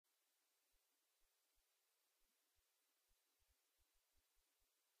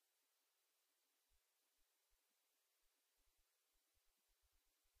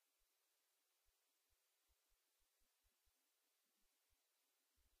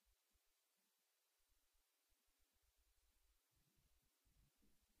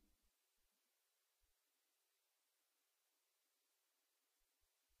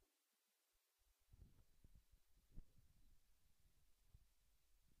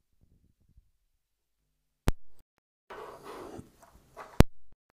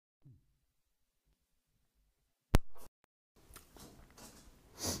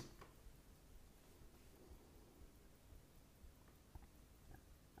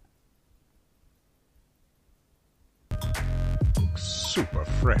super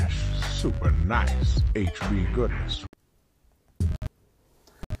fresh, super nice HB goodness.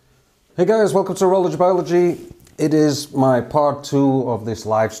 Hey guys, welcome to Horology Biology. It is my part 2 of this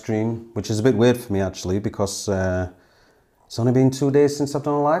live stream, which is a bit weird for me actually, because it's only been 2 days since I've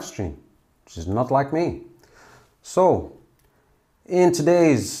done a live stream, which is not like me. So, in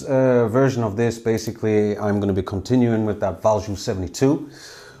today's version of this, basically I'm going to be continuing with that Valjoux 72,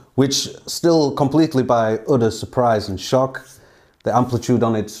 which still completely by utter surprise and shock. The amplitude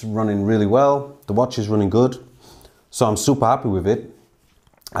on it's running really well, the watch is running good, so I'm super happy with it.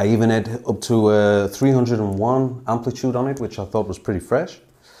 I even had up to 301 amplitude on it, which I thought was pretty fresh.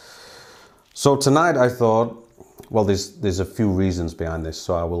 So tonight I thought, well, there's a few reasons behind this,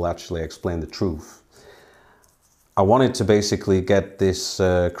 so I will actually explain the truth. I wanted to basically get this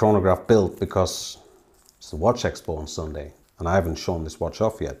chronograph built because it's the Watch Expo on Sunday, and I haven't shown this watch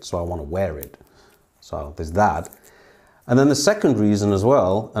off yet, so I want to wear it. So there's that. And then the second reason as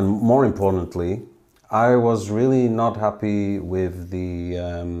well, and more importantly, I was really not happy with the,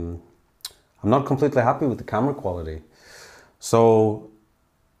 I'm not completely happy with the camera quality. So,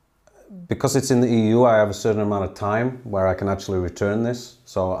 because it's in the EU, I have a certain amount of time where I can actually return this.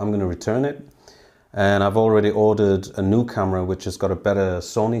 So I'm going to return it. And I've already ordered a new camera, which has got a better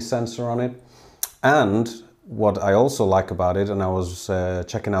Sony sensor on it. And what I also like about it, and I was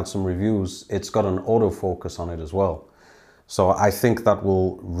checking out some reviews, it's got an autofocus on it as well. So I think that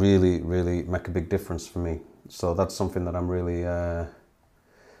will really, really make a big difference for me. So that's something that I'm really,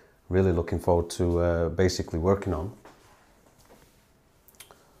 really looking forward to basically working on.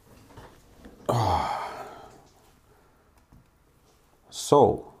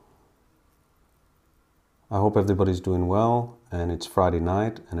 So, I hope everybody's doing well, and it's Friday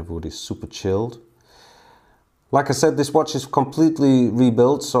night and everybody's super chilled. Like I said, this watch is completely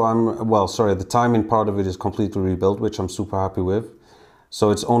rebuilt, so the timing part of it is completely rebuilt, which I'm super happy with.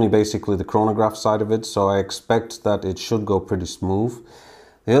 So it's only basically the chronograph side of it, so I expect that it should go pretty smooth.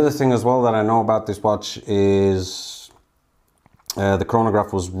 The other thing as well that I know about this watch is the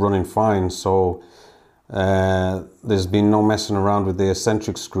chronograph was running fine, so there's been no messing around with the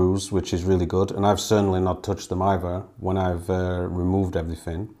eccentric screws, which is really good, and I've certainly not touched them either when I've removed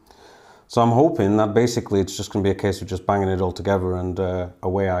everything. So I'm hoping that basically it's just going to be a case of just banging it all together and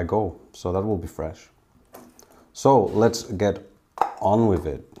away I go. So that will be fresh. So let's get on with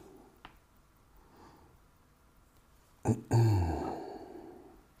it.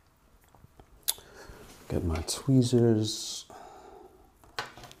 Get my tweezers.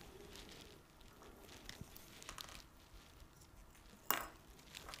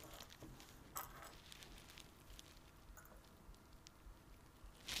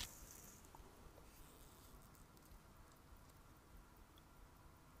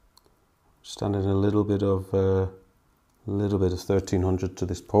 Just added a little bit of 1300 to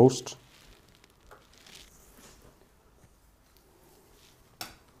this post.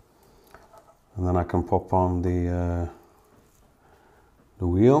 And then I can pop on the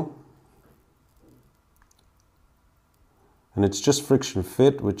wheel. And it's just friction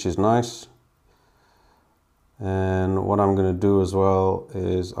fit, which is nice. And what I'm going to do as well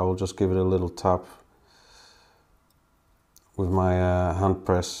is I will just give it a little tap with my hand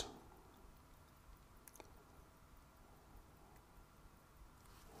press.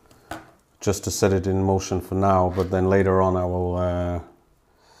 Just to set it in motion for now, but then later on I will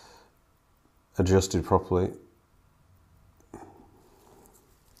adjust it properly.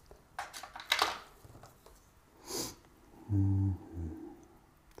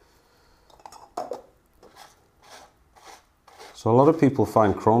 So a lot of people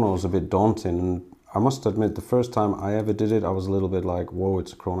find chronos a bit daunting, and I must admit the first time I ever did it I was a little bit like, whoa,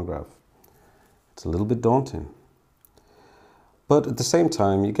 it's a chronograph. It's a little bit daunting. But at the same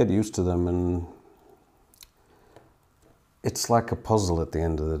time, you get used to them, and it's like a puzzle at the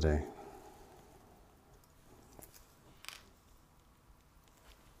end of the day.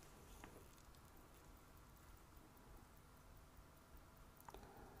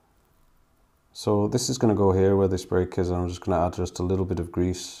 So this is going to go here where this brake is, and I'm just going to add just a little bit of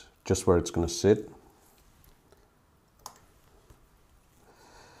grease just where it's going to sit.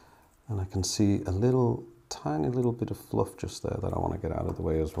 And I can see a tiny little bit of fluff just there that I want to get out of the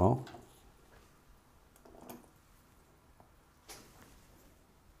way as well.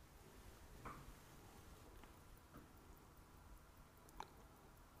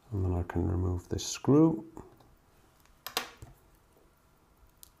 And then I can remove this screw.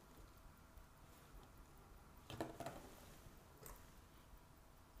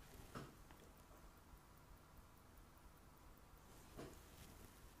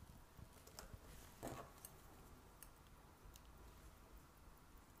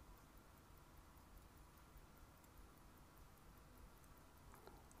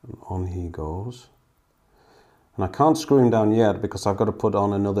 on he goes. And I can't screw him down yet because I've got to put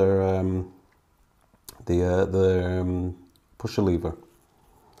on another pusher lever.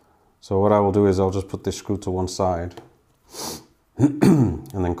 So what I will do is I'll just put this screw to one side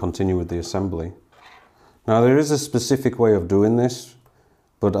and then continue with the assembly. Now there is a specific way of doing this,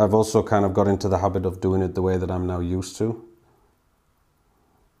 but I've also kind of got into the habit of doing it the way that I'm now used to.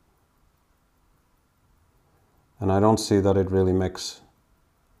 And I don't see that it really makes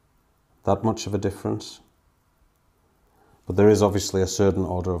that much of a difference. But there is obviously a certain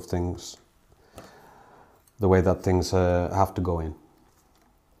order of things, the way that things have to go in.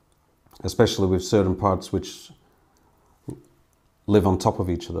 Especially with certain parts which live on top of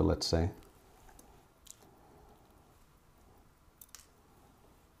each other, let's say.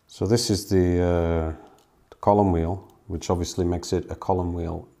 So this is the column wheel, which obviously makes it a column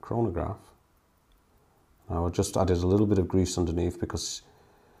wheel chronograph. Now I just added a little bit of grease underneath because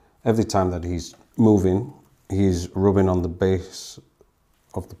every time that he's moving, he's rubbing on the base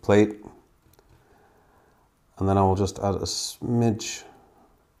of the plate. And then I will just add a smidge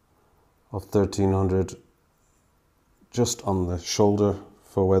of 1300 just on the shoulder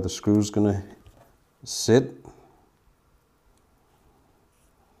for where the screw's gonna sit.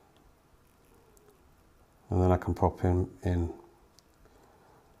 And then I can pop him in.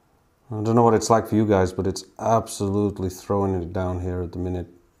 I don't know what it's like for you guys, but it's absolutely throwing it down here at the minute.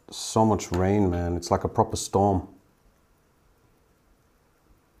 So much rain, man. It's like a proper storm.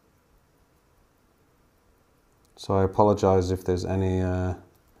 So I apologize if there's any,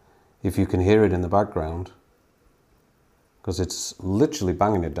 if you can hear it in the background, because it's literally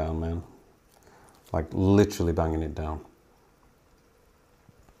banging it down, man. Like literally banging it down.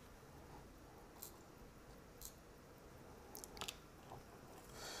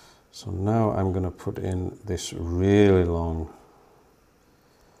 So now I'm going to put in this really long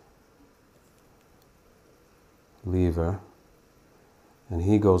lever, and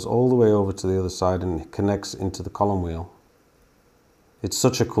he goes all the way over to the other side and connects into the column wheel. It's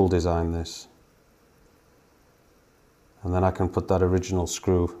such a cool design, this. And then I can put that original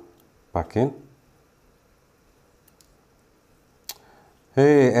screw back in.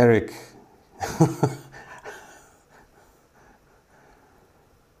 Hey Eric.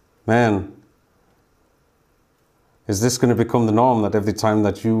 Man, is this going to become the norm that every time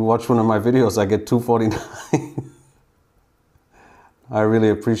that you watch one of my videos I get 249? I really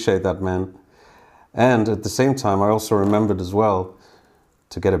appreciate that, man. And at the same time I also remembered as well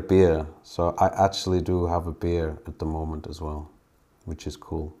to get a beer. So I actually do have a beer at the moment as well, which is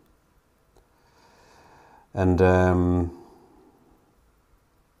cool. And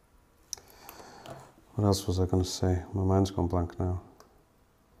what else was I going to say? My mind's gone blank now.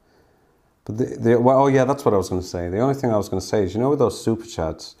 But well, oh yeah, that's what I was going to say. The only thing I was going to say is, you know, with those super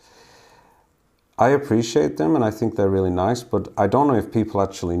chats, I appreciate them and I think they're really nice, but I don't know if people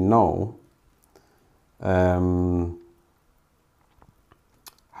actually know how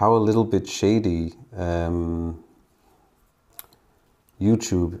a little bit shady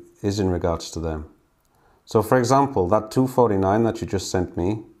YouTube is in regards to them. So for example, that 249 that you just sent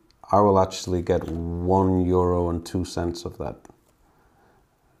me, I will actually get €1.02 of that.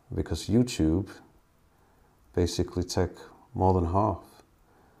 Because YouTube basically take more than half,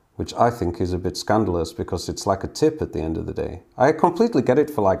 which I think is a bit scandalous because it's like a tip at the end of the day. I completely get it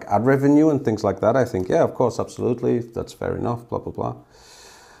for like ad revenue and things like that. I think, yeah, of course, absolutely, that's fair enough, blah, blah, blah.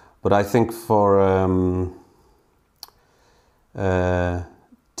 But I think for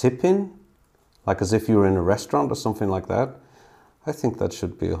tipping, like as if you were in a restaurant or something like that, I think that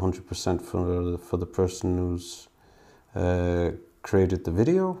should be 100% for the person who's created the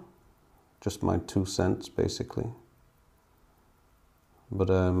video. Just my 2 cents basically. But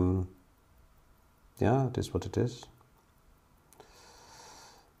yeah, it is what it is.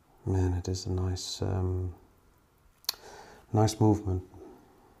 Man, it is a nice nice movement.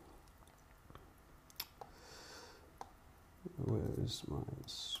 Where is my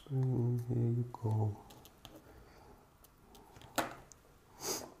screen? Here you go.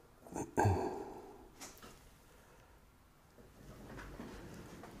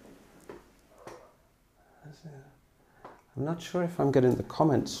 I'm not sure if I'm getting the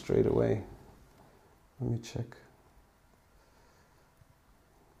comments straight away. Let me check.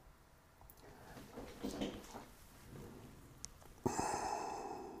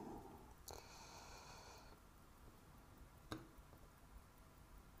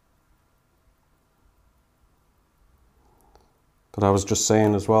 But I was just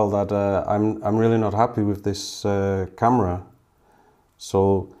saying as well that I'm really not happy with this camera.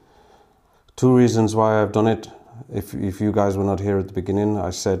 So 2 reasons why I've done it. If you guys were not here at the beginning, I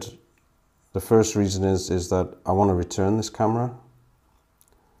said The first reason is that I want to return this camera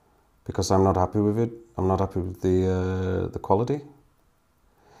because I'm not happy with it. I'm not happy with the quality.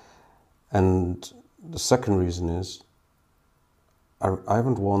 And the second reason is I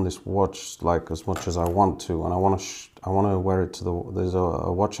haven't worn this watch like as much as I want to, and I want to wear it to there's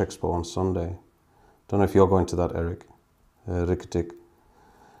a watch expo on Sunday. Don't know if you're going to that, Eric, Riketik,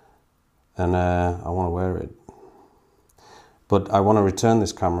 and I want to wear it. But I want to return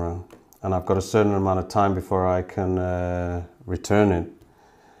this camera, and I've got a certain amount of time before I can return it.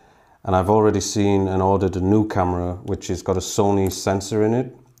 And I've already seen and ordered a new camera, which has got a Sony sensor in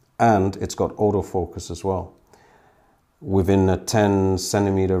it, and it's got autofocus as well, within a 10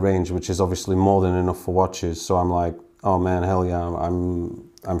 centimeter range, which is obviously more than enough for watches. So I'm like, oh man, hell yeah,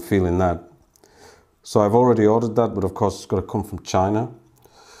 I'm feeling that. So I've already ordered that, but of course it's got to come from China.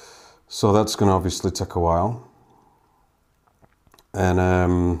 So that's going to obviously take a while. And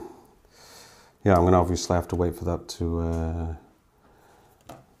yeah, I'm going to obviously have to wait for that to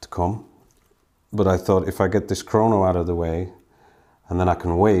come. But I thought if I get this chrono out of the way, and then I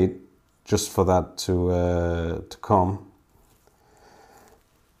can wait just for that to come,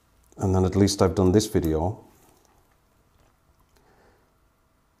 and then at least I've done this video.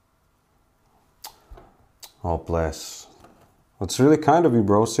 Oh bless. It's really kind of you,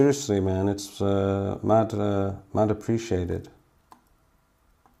 bro. Seriously, man. It's mad appreciated.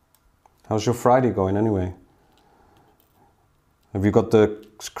 How's your Friday going anyway? Have you got the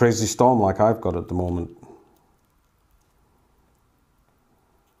crazy storm like I've got at the moment?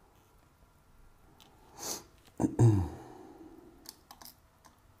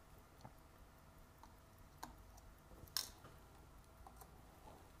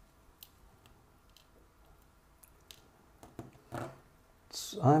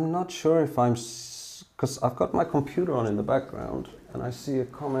 I'm not sure if I'm, because I've got my computer on in the background and I see a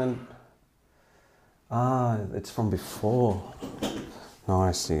comment. Ah, it's from before. Now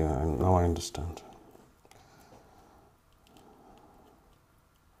I see, now I understand.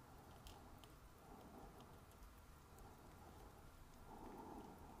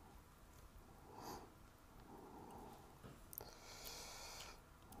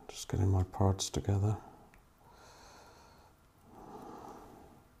 Just getting my parts together.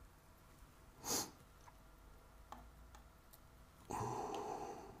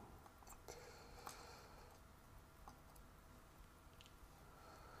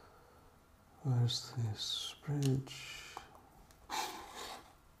 Where's this bridge?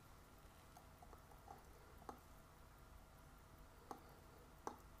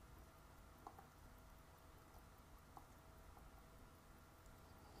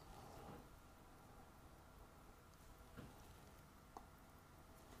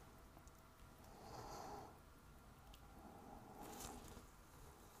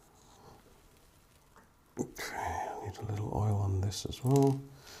 Okay, I need a little oil on this as well.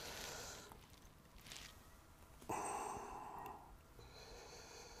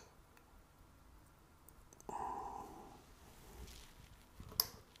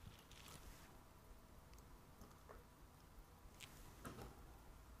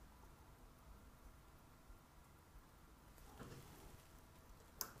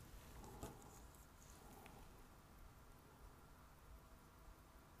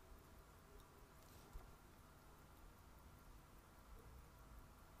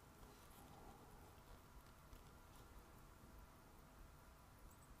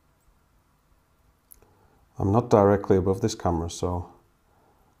 I'm not directly above this camera, so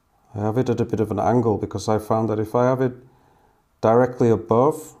I have it at a bit of an angle because I found that if I have it directly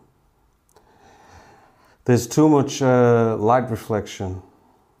above, there's too much light reflection.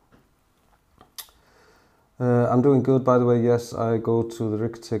 I'm doing good, by the way. Yes, I go to the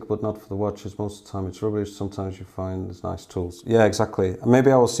Riketik, but not for the watches. Most of the time it's rubbish. Sometimes you find there's nice tools. Yeah, exactly.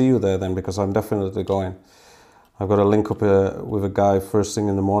 Maybe I will see you there then, because I'm definitely going. I've got to link up with a guy first thing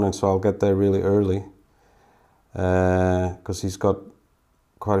in the morning, so I'll get there really early. Because he's got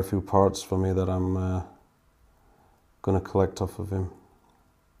quite a few parts for me that I'm going to collect off of him.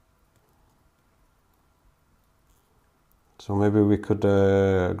 So maybe we could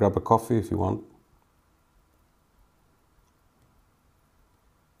grab a coffee if you want.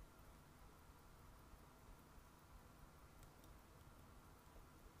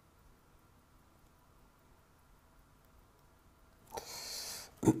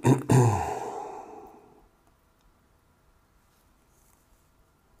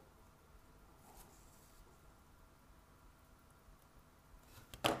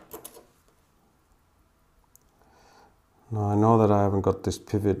 Now I know that I haven't got this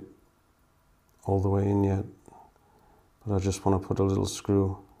pivot all the way in yet, but I just want to put a little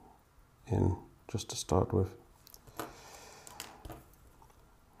screw in just to start with.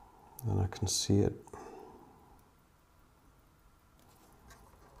 Then I can see it.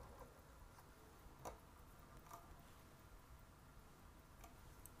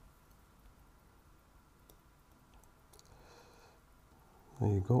 There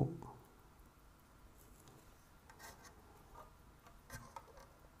you go.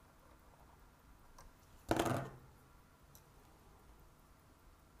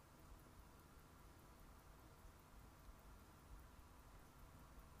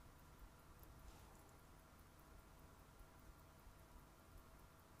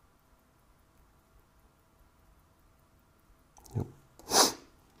 Yep.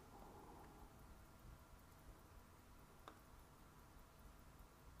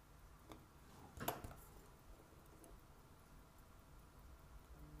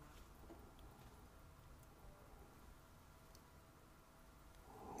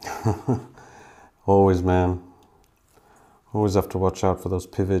 Always, man. Always have to watch out for those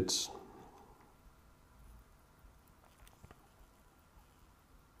pivots.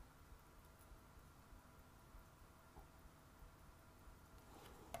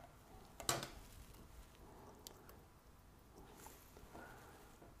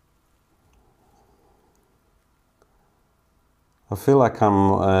 I feel like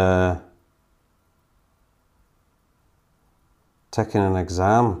I'm taking an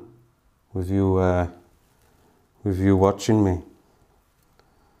exam with you watching me.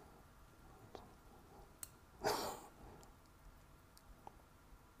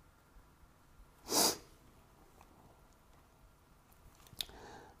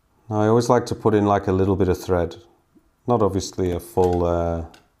 Now I always like to put in like a little bit of thread, not obviously a full,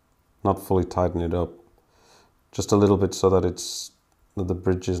 not fully tighten it up, just a little bit so that the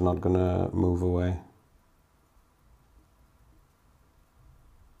bridge is not going to move away.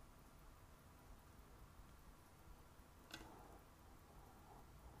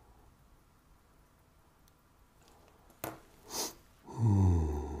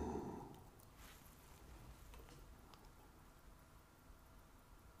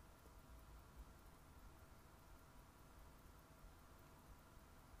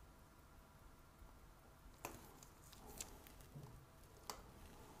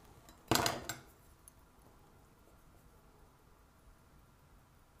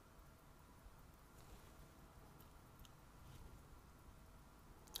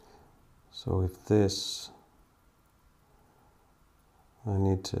 So with this, I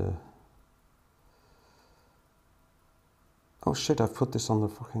need to... Oh shit, I've put this on the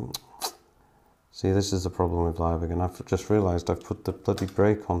fucking... See, this is the problem with live again. I've just realised I've put the bloody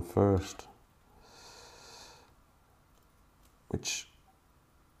brake on first. Which...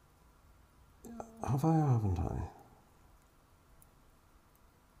 Have I or haven't I?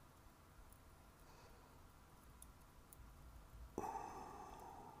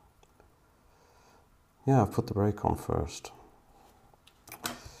 Yeah, I've put the brake on first. I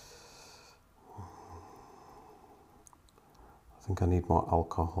think I need more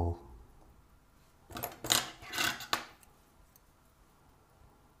alcohol.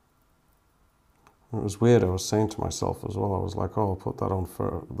 It was weird, I was saying to myself as well, I was like, oh, I'll put that on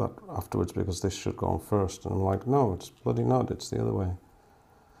that afterwards because this should go on first. And I'm like, no, it's bloody not, it's the other way.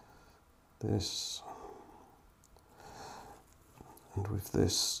 This. And with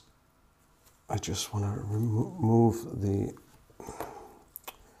this, I just want to remove the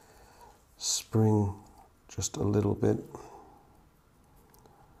spring just a little bit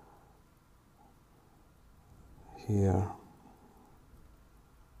here.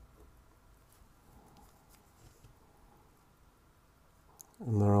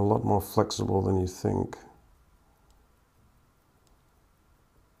 And they're a lot more flexible than you think.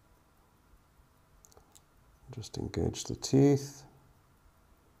 Just engage the teeth.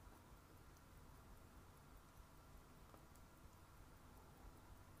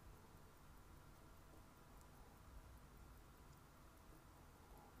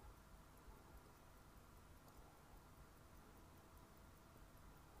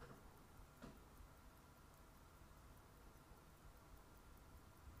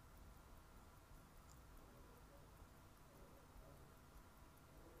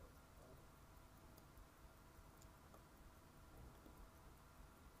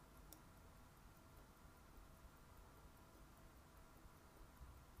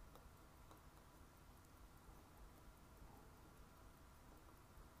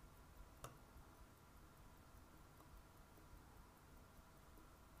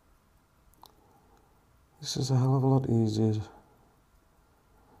 This is a hell of a lot easier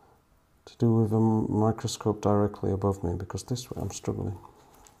to do with a microscope directly above me, because this way I'm struggling.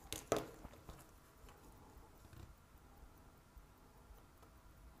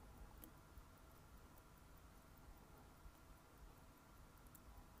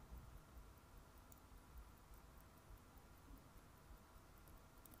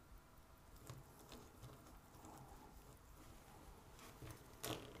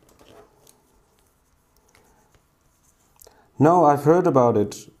 No, I've heard about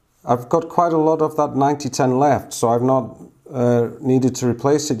it. I've got quite a lot of that 9010 left, so I've not needed to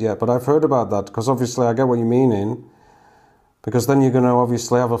replace it yet, but I've heard about that, because obviously I get what you mean in, because then you're going to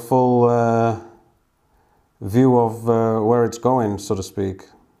obviously have a full view of where it's going, so to speak.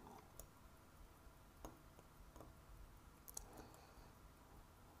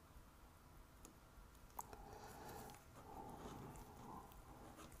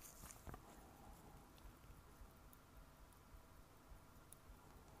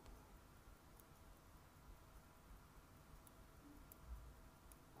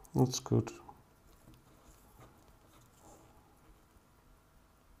 That's good.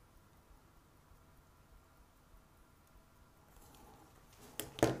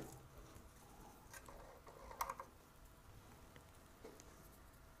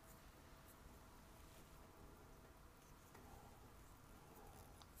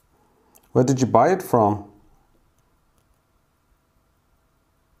 Where did you buy it from?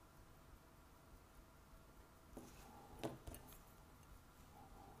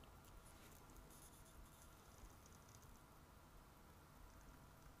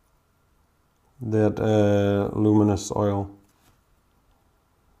 That luminous oil.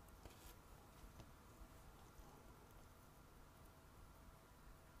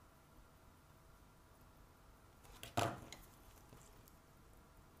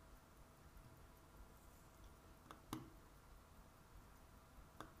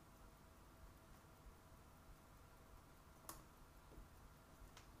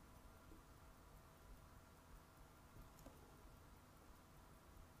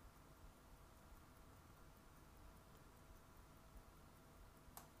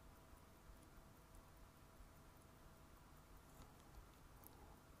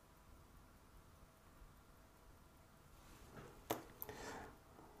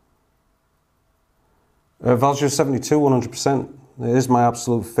 Valjoux 72, 100%. It is my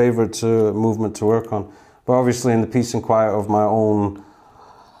absolute favorite movement to work on. But obviously in the peace and quiet of my own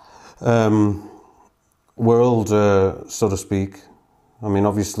world, so to speak. I mean,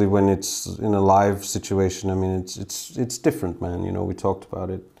 obviously when it's in a live situation, I mean, it's different, man. You know, we talked about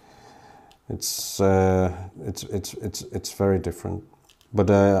it. It's very different.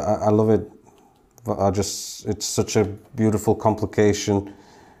 But I love it. It's such a beautiful complication.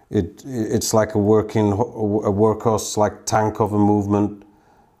 It's like a workhorse, like tank of a movement.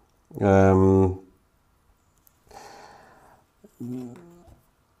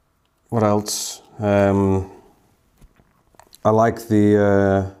 What else? I like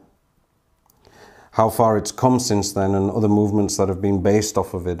the how far it's come since then, and other movements that have been based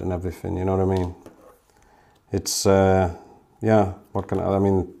off of it and everything. You know what I mean? It's yeah. What can I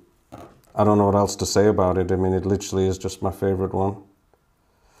mean? I don't know what else to say about it. I mean, it literally is just my favorite one.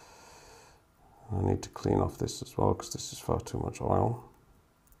 I need to clean off this as well, because this is far too much oil.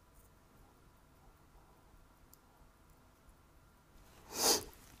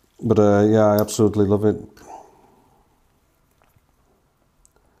 But yeah, I absolutely love it.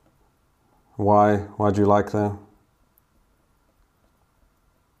 Why? Why do you like that?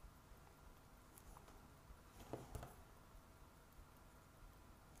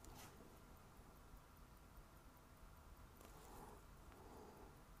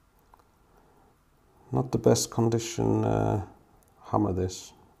 Not the best condition hammer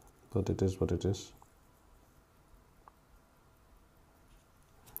this, but it is what it is.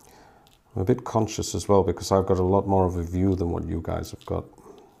 I'm a bit conscious as well, because I've got a lot more of a view than what you guys have got.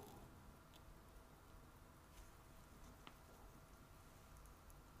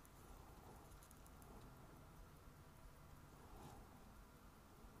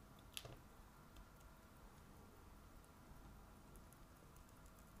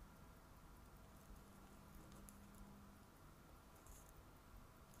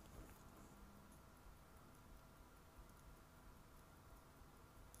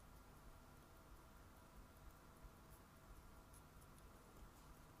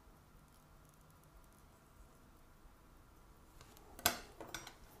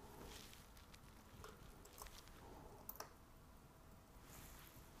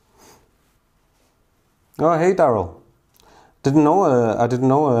 Oh, hey, Daryl. Didn't know. I didn't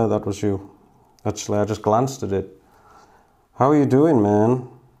know that was you. Actually, I just glanced at it. How are you doing, man?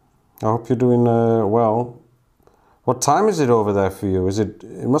 I hope you're doing well. What time is it over there for you? Is it?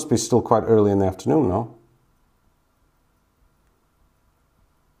 It must be still quite early in the afternoon, no?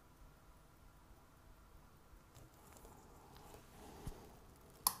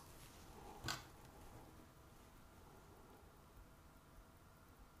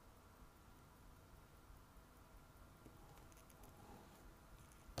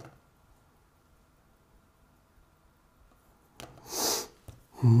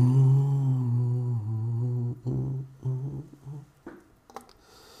 Where's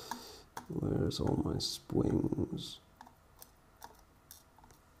all my springs?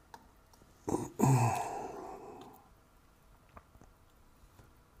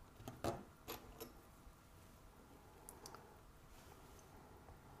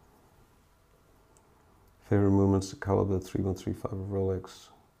 Favorite movements: the caliber 3135 of Rolex,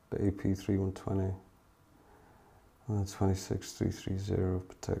 the AP 3120, and the 26330 of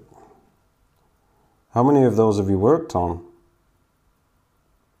Patek. How many of those have you worked on?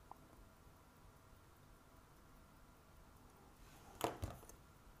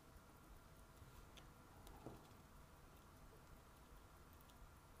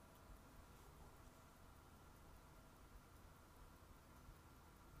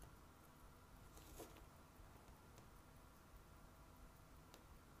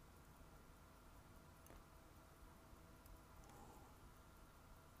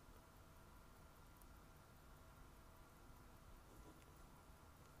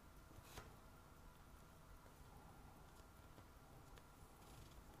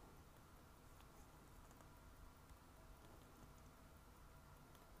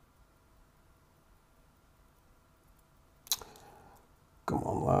 Come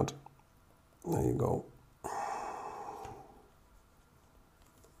on, lad. There you go.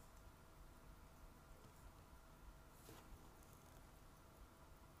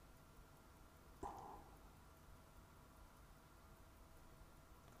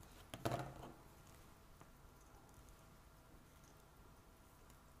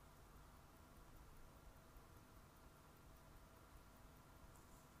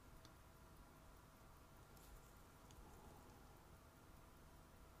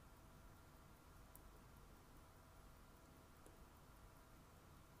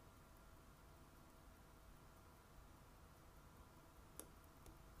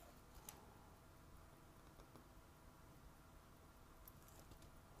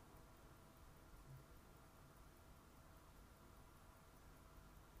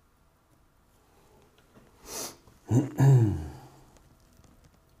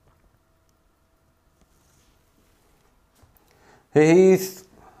 Hey Heath.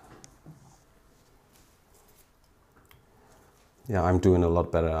 Yeah, I'm doing a lot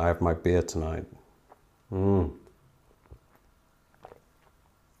better. I have my beer tonight. I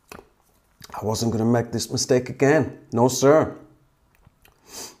wasn't gonna make this mistake again. No, sir.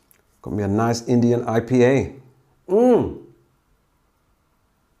 Got me a nice Indian IPA.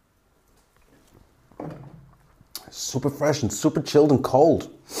 Super fresh and super chilled and cold.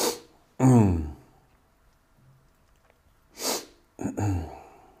 I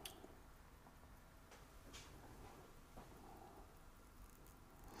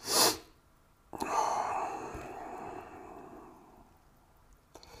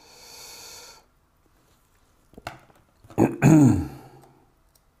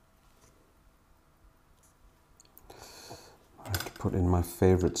have to put in my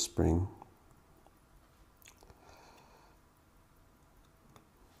favorite spring.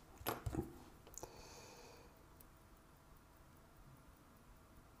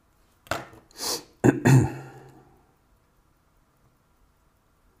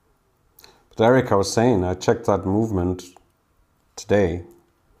 But Eric, I was saying, I checked that movement today.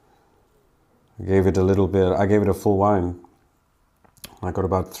 I gave it a little bit, I gave it a full wind. I got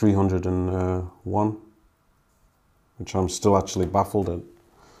about 301, which I'm still actually baffled at.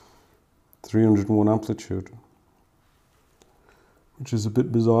 301 amplitude, which is a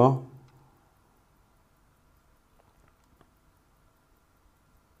bit bizarre.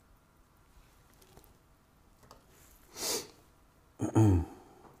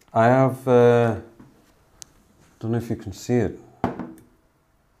 I have, don't know if you can see it.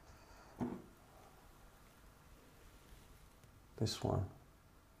 This one.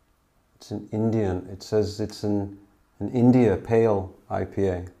 It's an Indian. It says it's an India Pale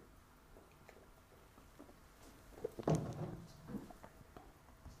IPA.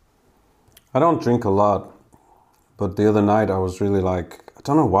 I don't drink a lot, but the other night I was really like, I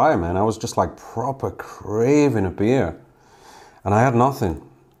don't know why, man. I was just like proper craving a beer. And I had nothing,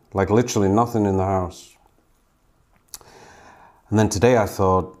 like literally nothing in the house. And then today I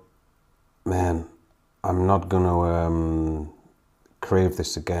thought, man, I'm not gonna crave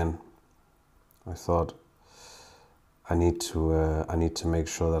this again. I thought I need to make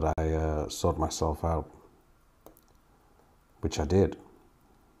sure that I sort myself out, which I did,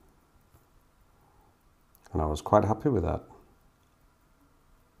 and I was quite happy with that.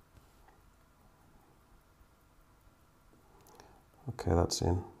 Okay, that's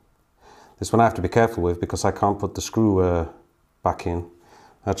in. This one I have to be careful with because I can't put the screw back in.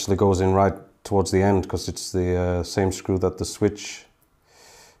 actually goes in right towards the end because it's the same screw that the switch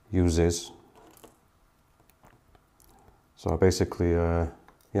uses. So basically,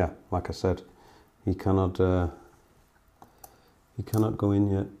 yeah, like I said, he cannot go in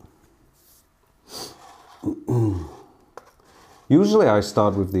yet. Usually I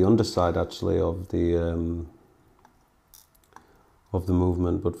start with the underside actually of the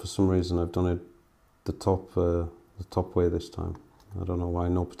movement, but for some reason I've done it the top way this time. I don't know why,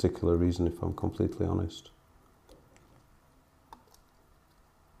 no particular reason if I'm completely honest.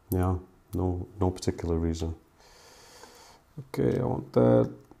 Yeah, no particular reason. Okay, I want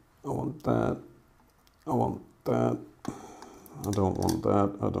that, I want that, I want that, I don't want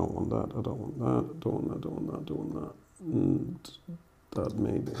that, I don't want that, I don't want that, I don't want that, I don't want that, I don't want that, and that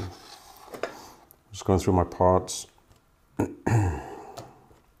maybe. Just going through my parts.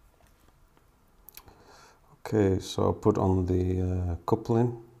 Okay, so I'll put on the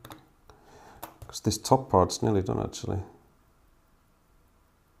coupling, because this top part's nearly done actually.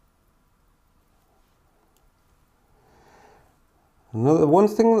 One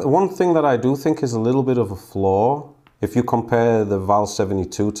thing that I do think is a little bit of a flaw, if you compare the Val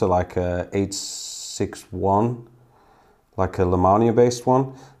 72 to like a 861, like a Lemania based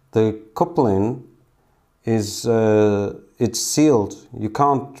one, the coupling is it's sealed. You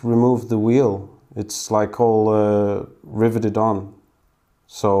can't remove the wheel. It's like all riveted on.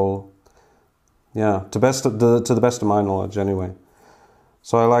 So yeah, to the best of my knowledge anyway.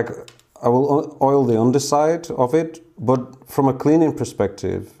 So I will oil the underside of it, but from a cleaning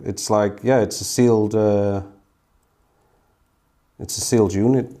perspective, it's like, yeah, it's a sealed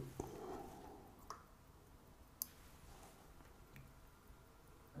unit.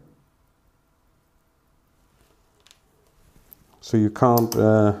 So you can't,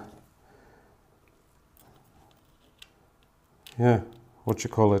 yeah, what you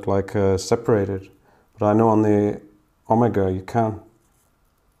call it, like separate it. But I know on the Omega you can.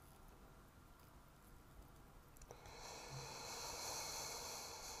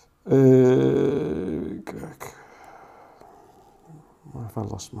 Where have I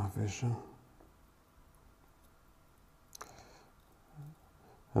lost my vision?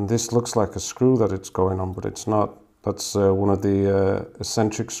 And this looks like a screw that it's going on, but it's not. That's one of the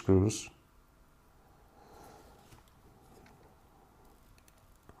eccentric screws.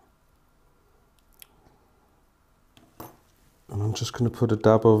 And I'm just going to put a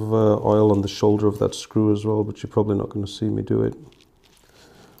dab of oil on the shoulder of that screw as well, but you're probably not going to see me do it,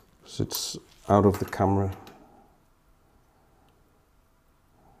 because it's out of the camera,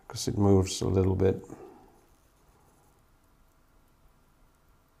 because it moves a little bit.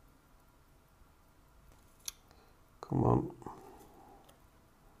 Come on.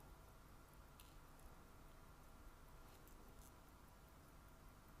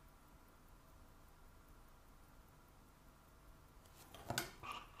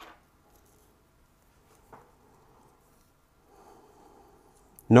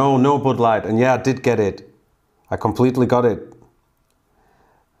 No Bud Light. And yeah, I did get it. I completely got it.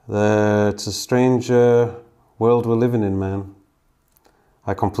 It's a strange world we're living in, man.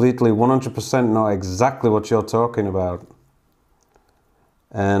 I completely, 100% know exactly what you're talking about.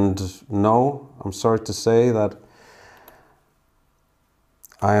 And no, I'm sorry to say that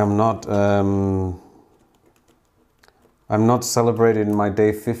I am not, I'm not celebrating my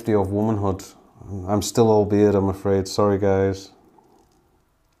day 50 of womanhood. I'm still all beard, I'm afraid. Sorry, guys.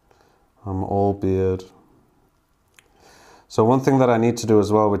 I'm all beard. So one thing that I need to do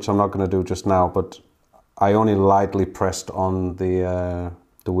as well, which I'm not going to do just now, but I only lightly pressed on the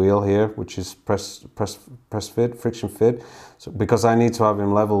wheel here, which is press fit, friction fit. So because I need to have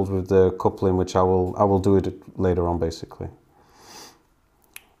him leveled with the coupling, which I will do it later on, basically.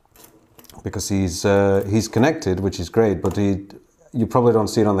 Because he's connected, which is great, but you probably don't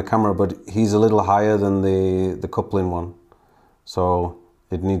see it on the camera, but he's a little higher than the coupling one, so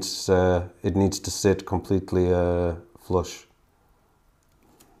it needs to sit completely flush.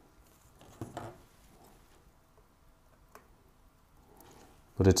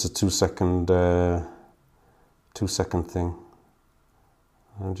 But it's a 2-second thing.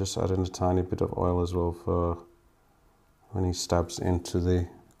 I'm just adding a tiny bit of oil as well for when he stabs into the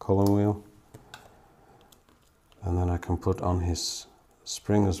column wheel. And then I can put on his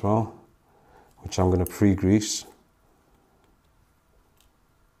spring as well, which I'm going to pre-grease.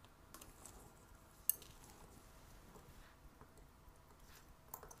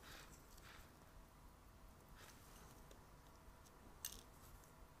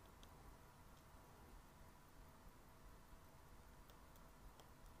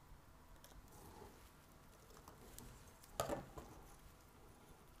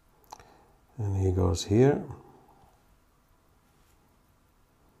 And he goes here.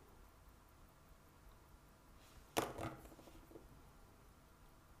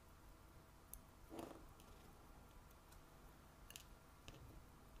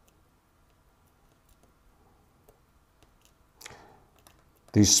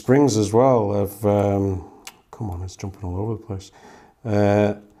 These springs as well have, come on, it's jumping all over the place.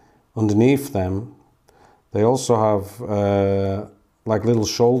 Underneath them, they also have like little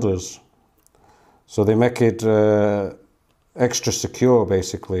shoulders. So they make it extra secure,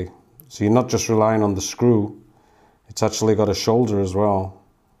 basically. So you're not just relying on the screw, it's actually got a shoulder as well.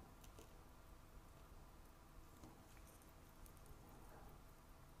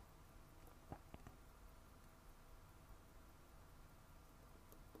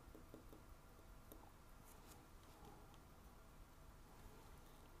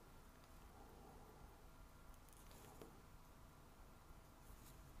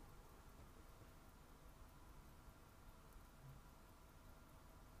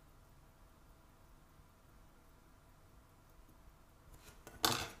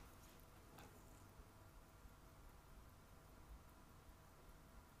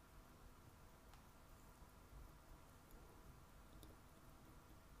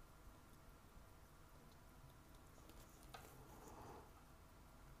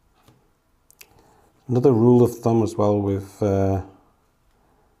 Another rule of thumb as well with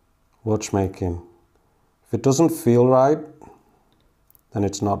watchmaking, if it doesn't feel right, then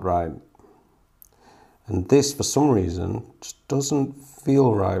it's not right. And this, for some reason, just doesn't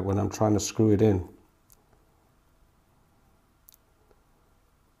feel right when I'm trying to screw it in.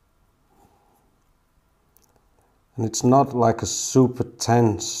 And it's not like a super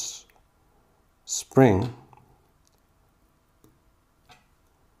tense spring.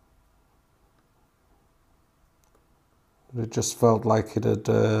 But it just felt like it had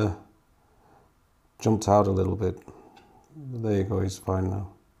jumped out a little bit. There you go, he's fine now.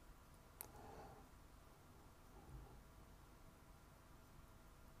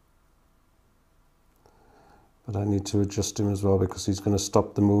 But I need to adjust him as well because he's going to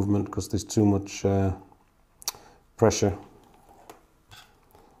stop the movement because there's too much pressure.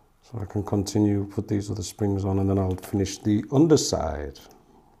 So I can continue, put these other springs on, and then I'll finish the underside.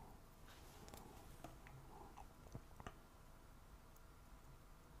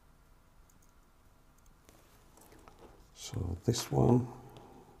 So this one,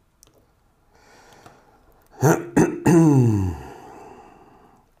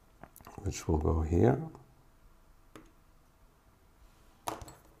 which will go here.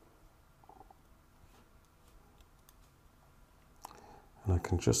 And I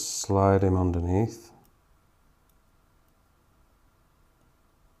can just slide him underneath.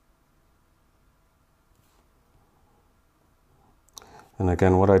 And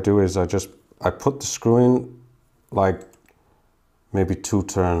again, what I do is I put the screw in like maybe 2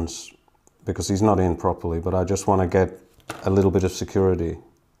 turns because he's not in properly, but I just want to get a little bit of security.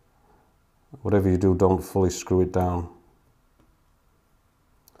 Whatever you do, don't fully screw it down.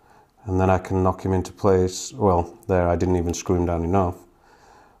 And then I can knock him into place. Well, there, I didn't even screw him down enough.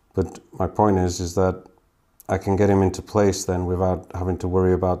 But my point is that I can get him into place then without having to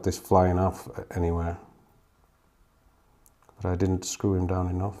worry about this flying off anywhere. But I didn't screw him down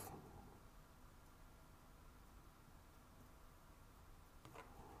enough.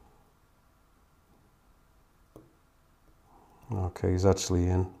 Okay, he's actually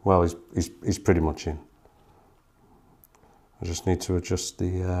in. Well, he's pretty much in. I just need to adjust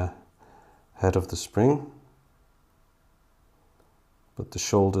the head of the spring, but the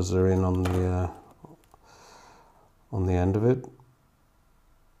shoulders are in on the end of it.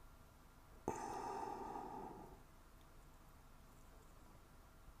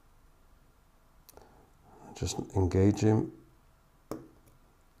 Just engage him.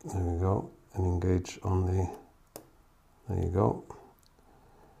 There we go, and engage on the. There you go.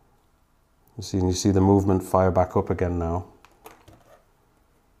 You see the movement fire back up again now.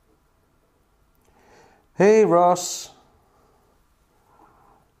 Hey Ross,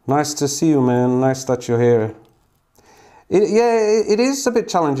 nice to see you, man. Nice that you're here. It is a bit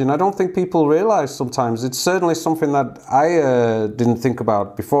challenging. I don't think people realize sometimes. It's certainly something that I didn't think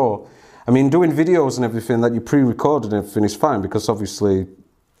about before. I mean, doing videos and everything that you pre-record and everything is fine because obviously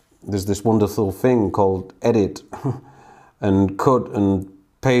there's this wonderful thing called edit. And cut and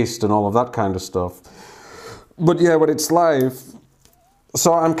paste and all of that kind of stuff. But yeah, when it's live,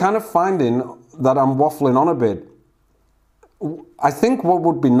 so I'm kind of finding that I'm waffling on a bit. I think what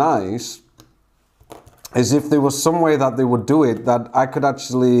would be nice is if there was some way that they would do it that I could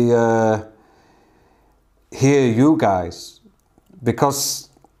actually hear you guys. Because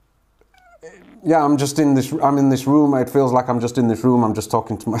yeah, I'm just in this, I'm in this room. It feels like I'm just in this room. I'm just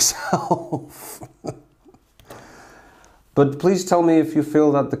talking to myself. But please tell me if you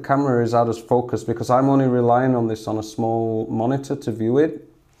feel that the camera is out of focus, because I'm only relying on this on a small monitor to view it.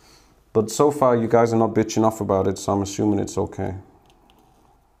 But so far you guys are not bitching off about it, so I'm assuming it's okay.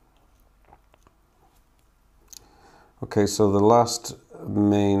 Okay, so the last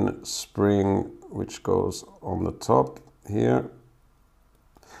main spring, which goes on the top here.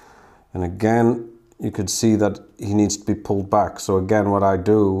 And again, you could see that he needs to be pulled back. So again, what I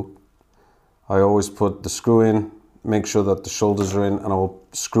do, I always put the screw in, make sure that the shoulders are in, and I will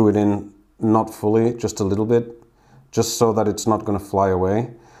screw it in, not fully, just a little bit, just so that it's not going to fly away.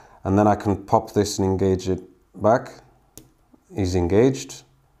 And then I can pop this and engage it back. He's engaged.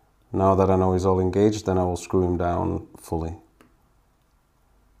 Now that I know he's all engaged, then I will screw him down fully.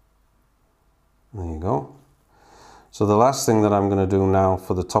 There you go. So the last thing that I'm going to do now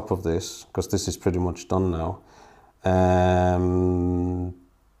for the top of this, because this is pretty much done now,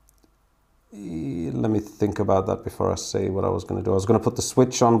 let me think about that before I say what I was going to do. I was going to put the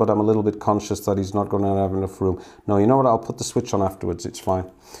switch on, but I'm a little bit conscious that he's not going to have enough room. No, you know what? I'll put the switch on afterwards. It's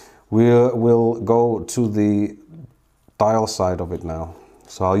fine. We'll go to the dial side of it now.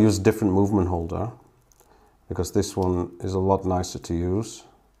 So I'll use a different movement holder, because this one is a lot nicer to use.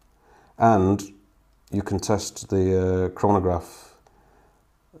 And you can test the chronograph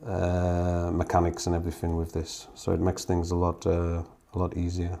mechanics and everything with this. So it makes things a lot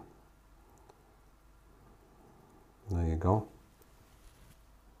easier. There you go.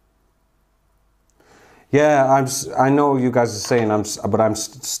 Yeah, I know you guys are saying but I'm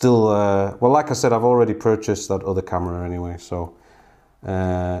still, well, like I said, I've already purchased that other camera anyway, so,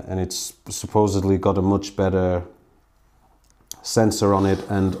 and it's supposedly got a much better sensor on it,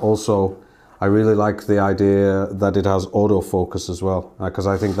 and also I really like the idea that it has autofocus as well, because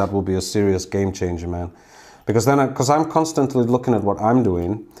I think that will be a serious game changer, man. Because then, because I'm constantly looking at what I'm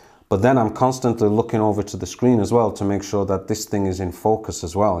doing, but then I'm constantly looking over to the screen as well to make sure that this thing is in focus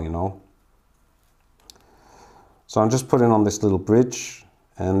as well, you know. So I'm just putting on this little bridge,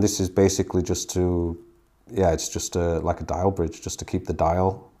 and this is basically just to, yeah, it's just like a dial bridge, just to keep the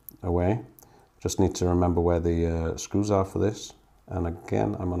dial away. Just need to remember where the screws are for this. And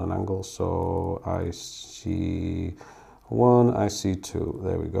again, I'm on an angle, so I see one, I see two,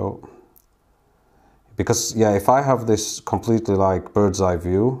 there we go. Because, yeah, if I have this completely like bird's eye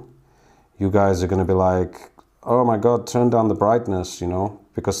view, you guys are going to be like, oh my God, turn down the brightness, you know,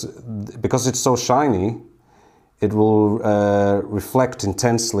 because it's so shiny, it will reflect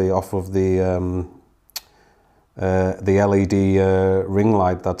intensely off of the LED ring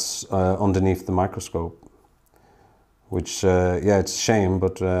light that's underneath the microscope. Which, yeah, it's a shame,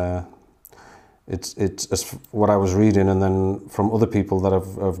 but it's what I was reading, and then from other people that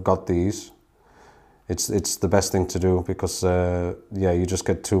have got these, it's the best thing to do, because yeah, you just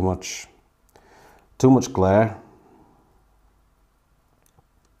get too much glare.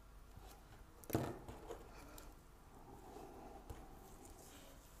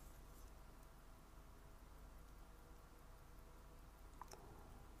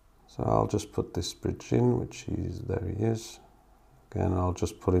 So I'll just put this bridge in, which there he is. Again, I'll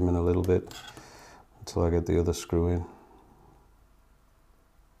just put him in a little bit until I get the other screw in.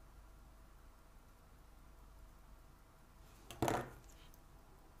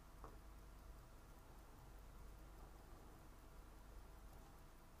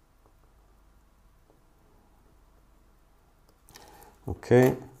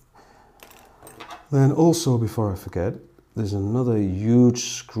 Okay. Then also, before I forget, there's another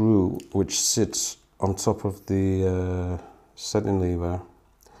huge screw which sits on top of the setting lever,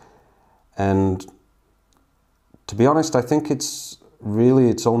 and to be honest, I think it's really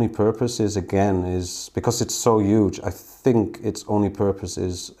its only purpose is because it's so huge. I think its only purpose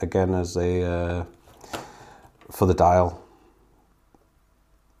is again as a for the dial,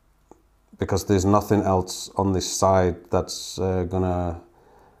 because there's nothing else on this side that's gonna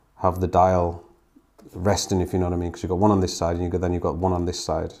have the dial resting, if you know what I mean, because you've got one on this side and then you've got one on this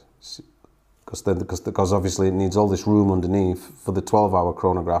side, because obviously it needs all this room underneath for the 12-hour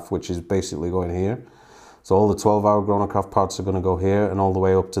chronograph, which is basically going here. So all the 12-hour chronograph parts are going to go here and all the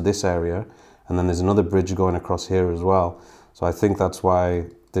way up to this area, and then there's another bridge going across here as well. So I think that's why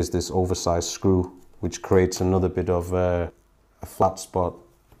there's this oversized screw, which creates another bit of a flat spot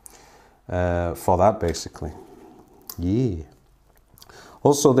for that, basically. Yeah.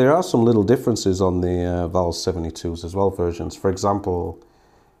 Also, there are some little differences on the Val 72s as well, versions. For example,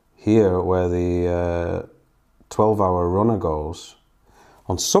 here where the 12-hour runner goes,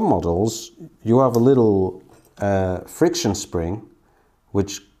 on some models you have a little friction spring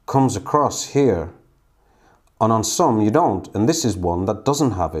which comes across here, and on some you don't, and this is one that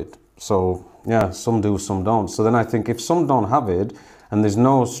doesn't have it. So yeah, some do, some don't. So then I think if some don't have it and there's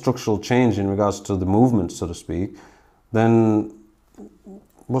no structural change in regards to the movement, so to speak, then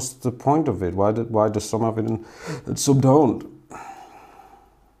what's the point of it? Why do some have it and some don't?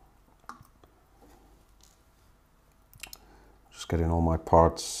 Just getting all my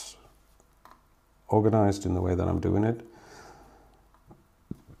parts organized in the way that I'm doing it.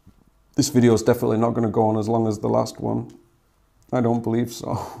 This video is definitely not going to go on as long as the last one. I don't believe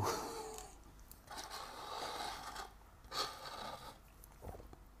so.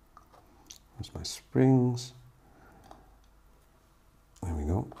 There's my springs. There we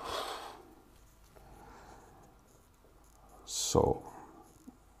go. So,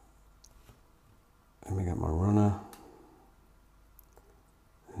 let me get my runner.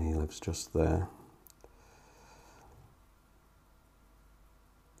 And he lives just there.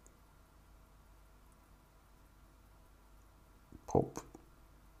 Pop.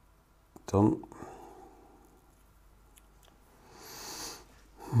 Done.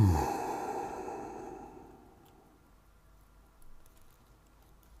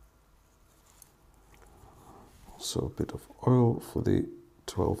 So a bit of oil for the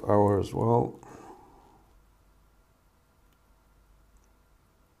 12 hour as well.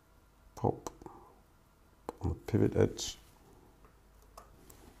 Pop on the pivot edge.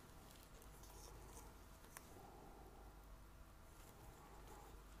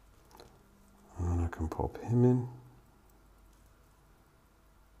 And I can pop him in.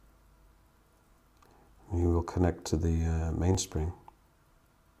 He will connect to the mainspring.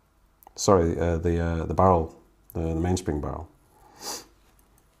 Sorry, the barrel, the mainspring barrel.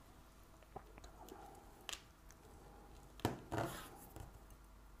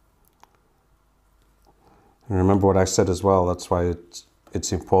 And remember what I said as well. That's why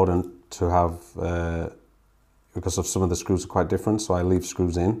it's important to have, because of some of the screws are quite different. So I leave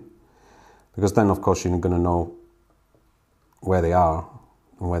screws in, because then of course you're going to know where they are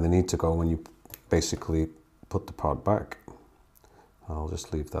and where they need to go when you basically put the part back. I'll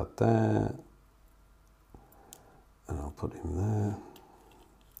just leave that there, and I'll put him there.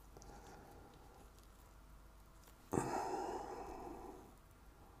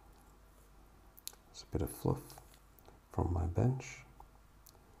 It's a bit of fluff from my bench.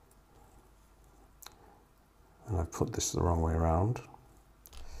 And I've put this the wrong way around.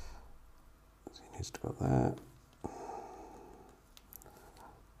 So he needs to go there.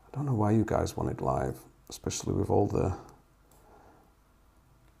 I don't know why you guys want it live, especially with all the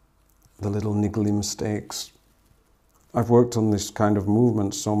little niggly mistakes. I've worked on this kind of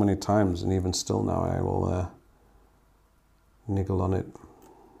movement so many times, and even still now I will niggle on it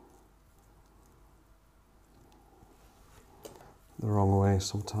the wrong way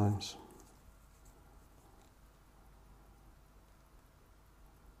sometimes.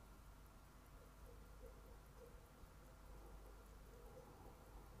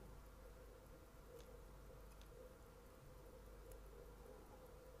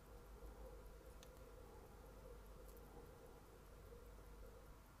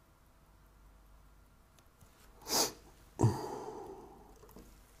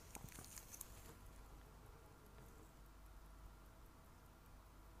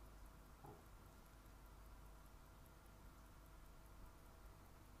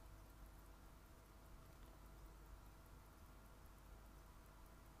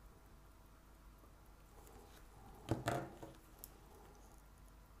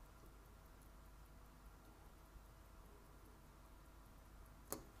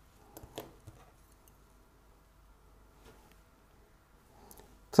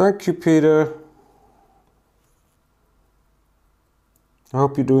 Thank you, Peter. I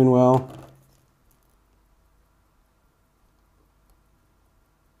hope you're doing well.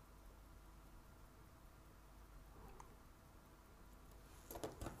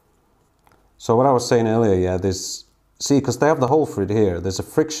 So what I was saying earlier, yeah, see, because they have the hole for it here, there's a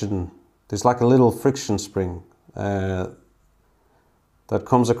friction, there's like a little friction spring that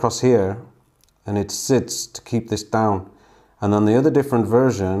comes across here, and it sits to keep this down. And on the other different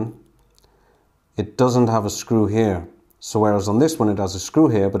version, it doesn't have a screw here. So whereas on this one it has a screw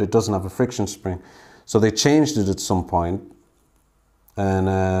here, but it doesn't have a friction spring. So they changed it at some point, and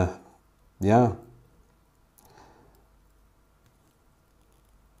yeah.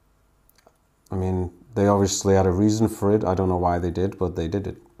 I mean, they obviously had a reason for it. I don't know why they did, but they did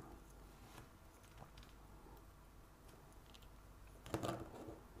it.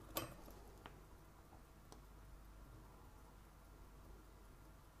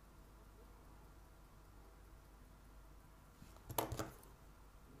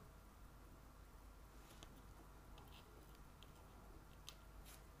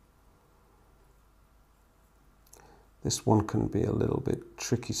 This one can be a little bit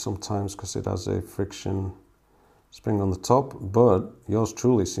tricky sometimes because it has a friction spring on the top, but yours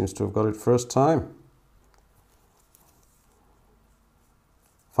truly seems to have got it first time.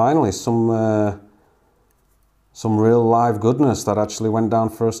 Finally, some real live goodness that actually went down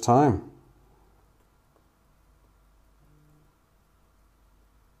first time.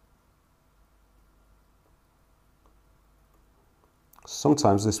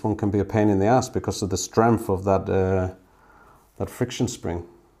 Sometimes this one can be a pain in the ass because of the strength of that that friction spring.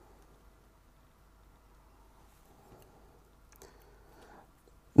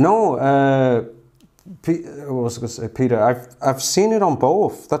 No, what was I going to say, Peter? I've seen it on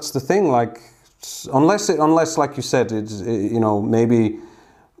both. That's the thing. Like, unless like you said, you know, maybe.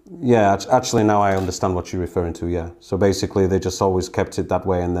 Yeah, actually now I understand what you're referring to. Yeah. So basically, they just always kept it that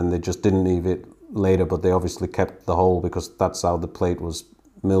way, and then they just didn't leave it later. But they obviously kept the hole because that's how the plate was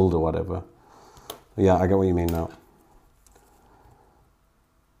milled or whatever. Yeah, I get what you mean now.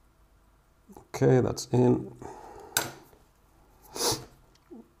 Okay, that's in.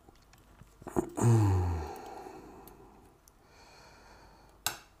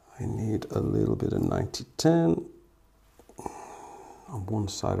 I need a little bit of 9010 on one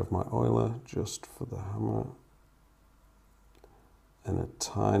side of my oiler just for the hammer, and a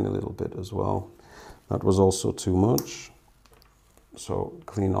tiny little bit as well. That was also too much, so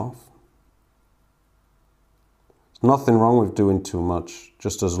clean off. There's nothing wrong with doing too much,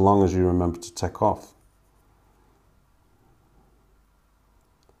 just as long as you remember to take off.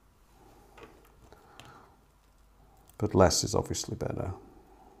 But less is obviously better.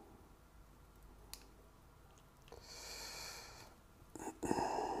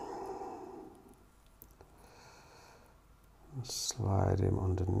 Slide him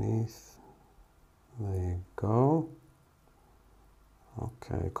underneath. There you go.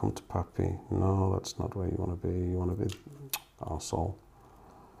 Okay, come to Pappy. No, that's not where you want to be. You want to be arsehole.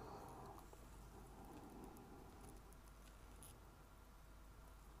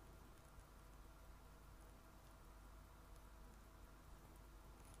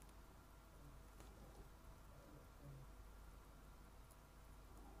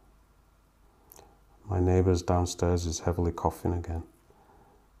 My neighbour's downstairs is heavily coughing again.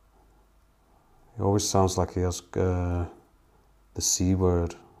 He always sounds like he has the C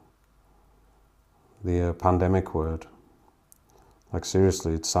word, the pandemic word. Like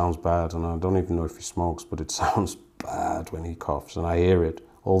seriously, it sounds bad, and I don't even know if he smokes, but it sounds bad when he coughs, and I hear it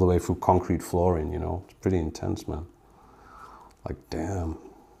all the way through concrete flooring, you know. It's pretty intense, man. Like, damn.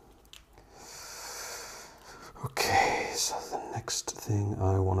 Okay, so the next thing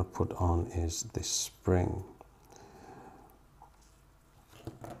I want to put on is this spring,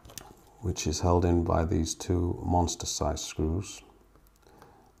 which is held in by these two monster size screws.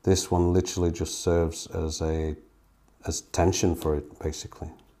 This one literally just serves as tension for it, basically.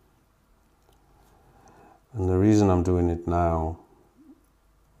 And the reason I'm doing it now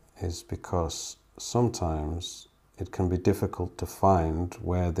is because sometimes it can be difficult to find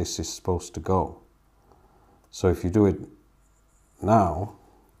where this is supposed to go. So if you do it now,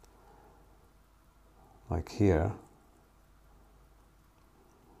 like here,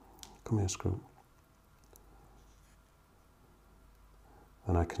 come here, screw,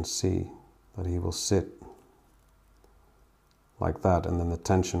 then I can see that he will sit like that, and then the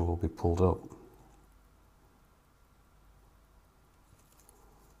tension will be pulled up.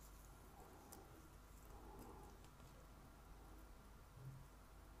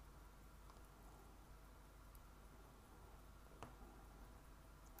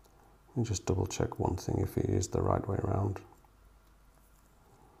 Let me just double check one thing, if it is the right way around.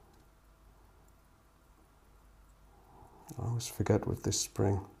 I always forget with this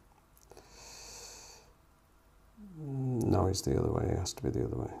spring. No, it's the other way. It has to be the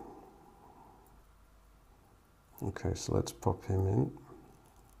other way. Okay, so let's pop him in.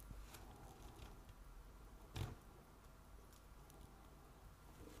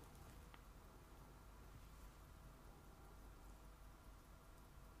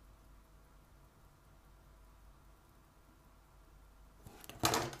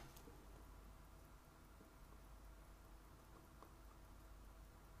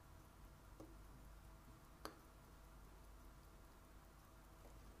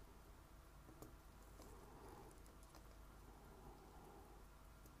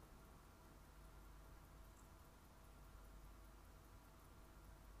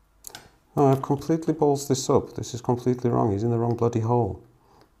 No, I've completely ballsed this up. This is completely wrong. He's in the wrong bloody hole.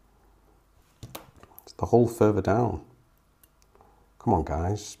 It's the hole further down. Come on, guys.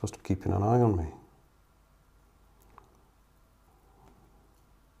 You're supposed to be keeping an eye on me.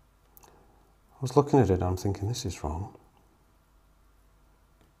 was looking at it, I'm thinking, this is wrong.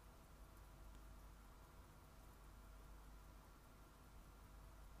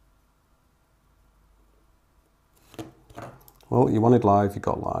 Well, you wanted live, you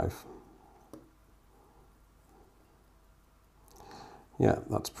got live. Yeah,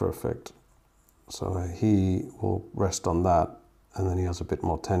 that's perfect. So he will rest on that, and then he has a bit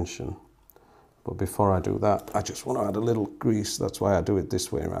more tension. But before I do that, I just want to add a little grease. That's why I do it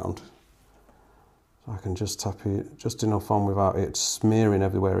this way around. So I can just tap it just enough on without it smearing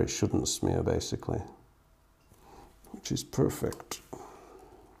everywhere it shouldn't smear, basically. Which is perfect.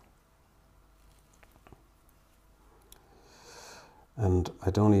 And I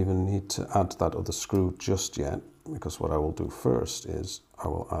don't even need to add that other screw just yet, because what I will do first is I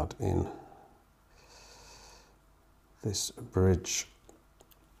will add in this bridge,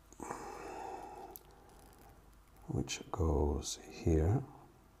 which goes here.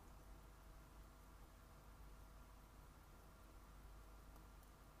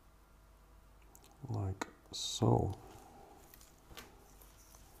 Like so.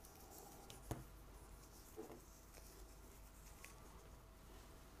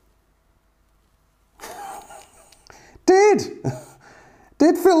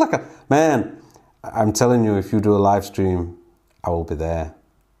 Did feel like a man. I'm telling you, if you do a live stream, I will be there.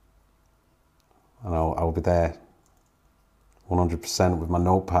 And I'll be there 100% with my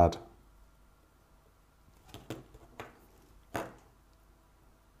notepad.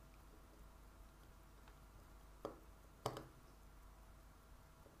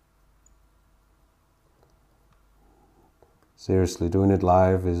 Seriously, doing it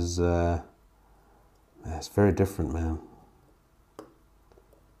live is it's very different, man.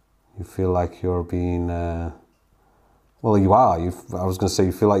 You feel like you're being, well, you are. I was going to say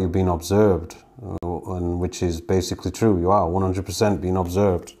you feel like you're being observed, and which is basically true. You are 100% being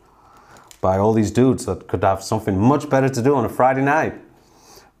observed by all these dudes that could have something much better to do on a Friday night.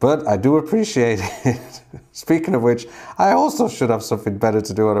 But I do appreciate it. Speaking of which, I also should have something better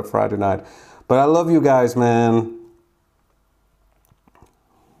to do on a Friday night. But I love you guys, man.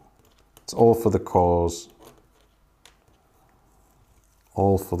 It's all for the cause.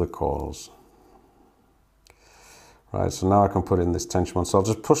 All for the cause. Right, so now I can put in this tension one. So I'll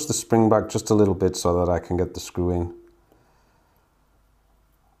just push the spring back just a little bit so that I can get the screw in.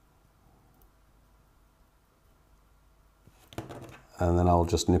 And then I'll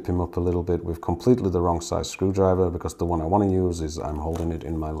just nip him up a little bit with completely the wrong size screwdriver, because the one I want to use is I'm holding it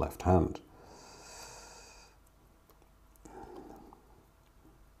in my left hand.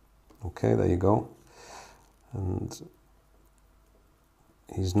 Okay, there you go. And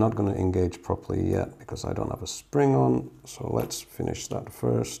he's not going to engage properly yet because I don't have a spring on. So let's finish that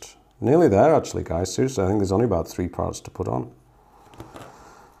first. Nearly there actually, guys. Seriously, I think there's only about 3 parts to put on.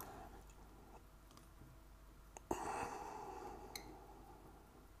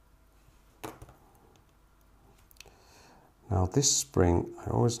 Now this spring, I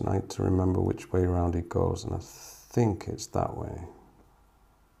always like to remember which way around it goes, and I think it's that way.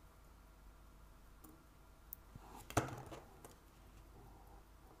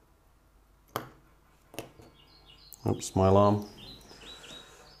 Oops, my alarm.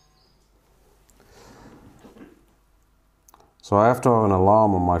 So I have to have an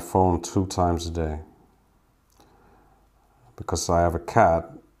alarm on my phone 2 times a day, because I have a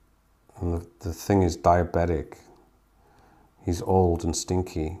cat, and the thing is diabetic. He's old and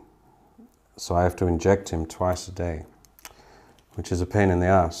stinky, so I have to inject him twice a day, which is a pain in the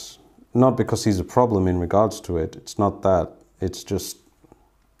ass. Not because he's a problem in regards to it, it's not that, it's just,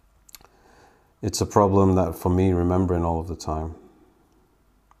 it's a problem that for me remembering all of the time.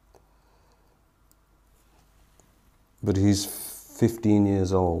 But he's 15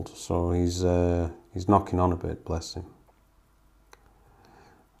 years old, so he's knocking on a bit, bless him.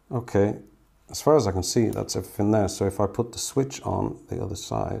 Okay. As far as I can see, that's everything there. So if I put the switch on the other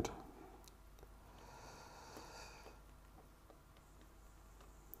side,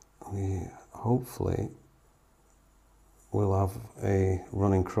 we hopefully will have a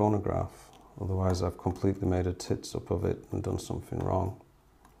running chronograph. Otherwise, I've completely made a tits up of it and done something wrong.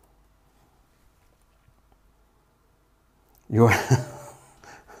 You're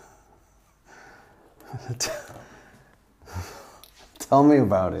Tell me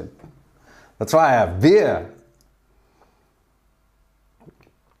about it. That's why I have beer.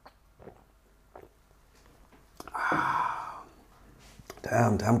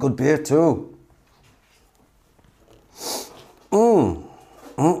 Damn good beer too.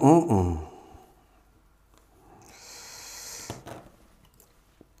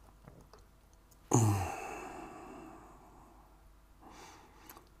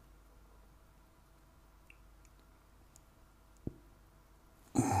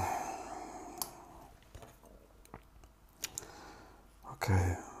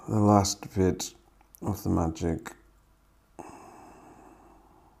 Okay, the last bit of the magic.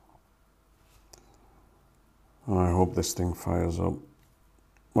 I hope this thing fires up.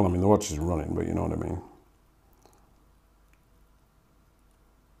 Well, I mean, the watch is running, but you know what I mean.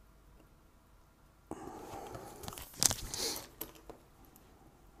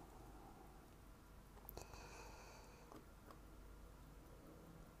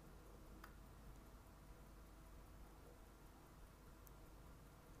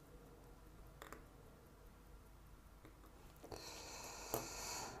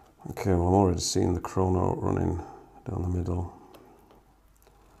 Okay, well, I'm already seeing the chrono running down the middle.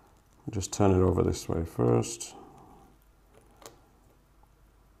 Just turn it over this way first.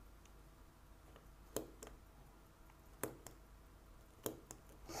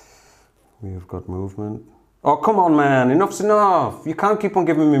 We have got movement. Oh, come on, man, enough's enough. You can't keep on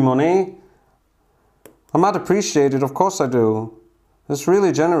giving me money. I'm mad appreciated, of course I do. It's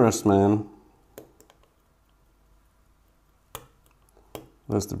really generous, man.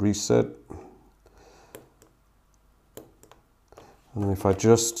 There's the reset. And then if I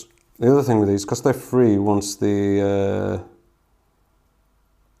just, the other thing with these, because they're free once the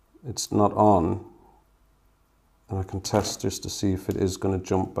it's not on, and I can test just to see if it is going to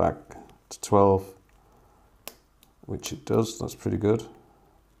jump back to 12, which it does. That's pretty good.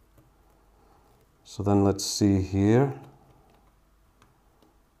 So then let's see here.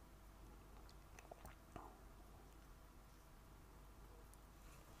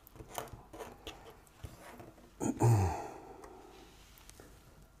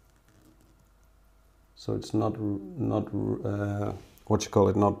 So it's not what you call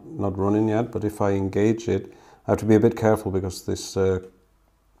it, not running yet, but if I engage it, I have to be a bit careful because this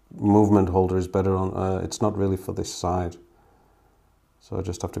movement holder is better on, it's not really for this side. So I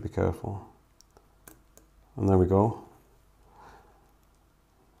just have to be careful. And there we go.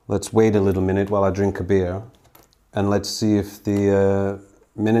 Let's wait a little minute while I drink a beer, and let's see if the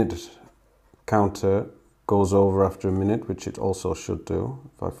minute counter goes over after a minute, which it also should do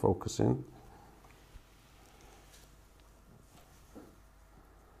if I focus in.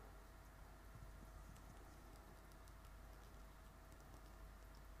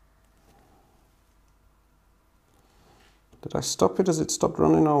 Did I stop it as it stopped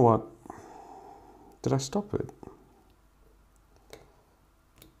running or what? Did I stop it?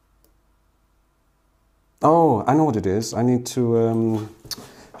 Oh, I know what it is. I need to,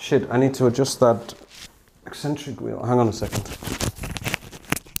 shit, I need to adjust that eccentric wheel. Hang on a second.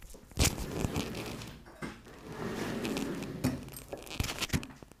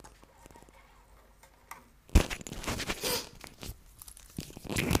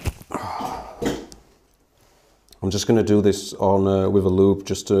 I'm just going to do this on with a loop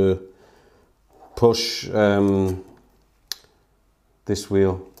just to push this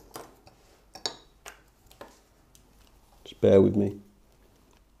wheel. Just bear with me.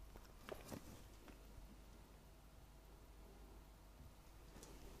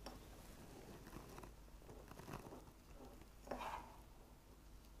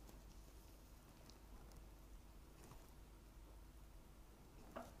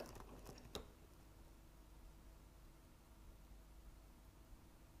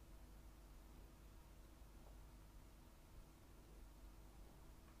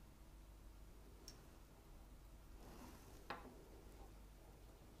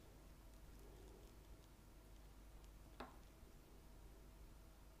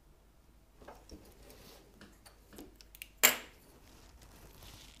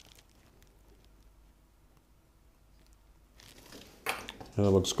 Yeah,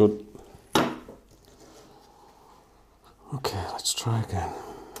 that looks good. Okay, let's try again.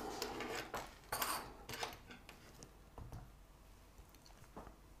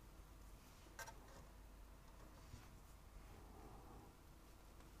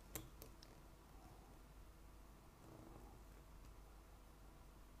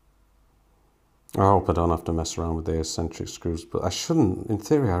 I hope I don't have to mess around with the eccentric screws, but I shouldn't. In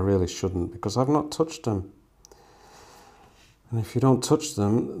theory, I really shouldn't, because I've not touched them. And if you don't touch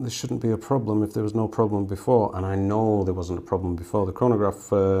them, there shouldn't be a problem if there was no problem before. And I know there wasn't a problem before. The chronograph,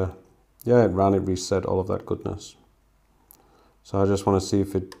 yeah, it ran, it reset, all of that goodness. So I just want to see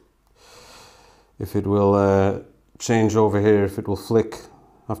if it will change over here, if it will flick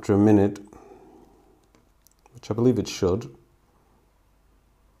after a minute, which I believe it should.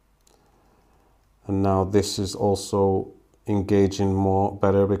 And now this is also engaging more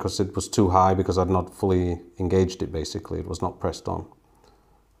better because it was too high because I'd not fully engaged it. Basically, it was not pressed on.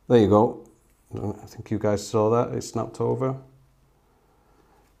 There you go. I think you guys saw that. It snapped over,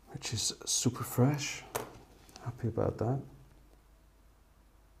 which is super fresh. Happy about that.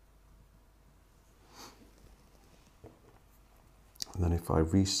 And then if I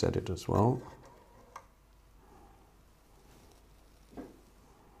reset it as well,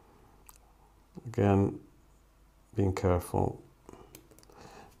 again, being careful,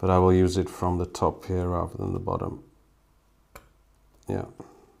 but I will use it from the top here rather than the bottom. Yeah.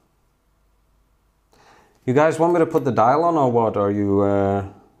 You guys want me to put the dial on or what? Are you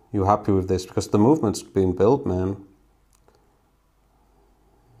happy with this? Because the movement's been built, man.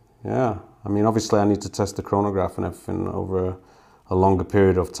 Yeah, I mean, obviously I need to test the chronograph and everything over a longer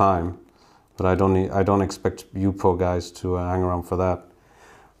period of time, but I don't expect you poor guys to hang around for that.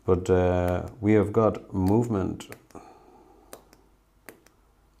 But we have got movement.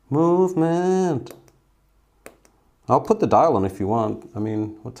 Movement. I'll put the dial on if you want. I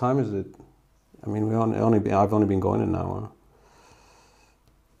mean, what time is it? I mean, I've only been going an hour.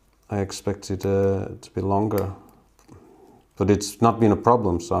 I expected to be longer, but it's not been a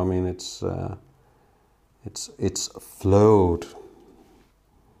problem. So I mean, it's flowed.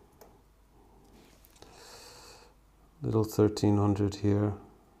 Little 1300 here,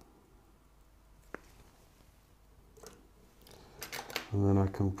 and then I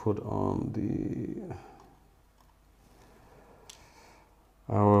can put on the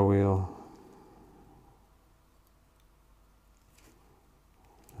hour wheel.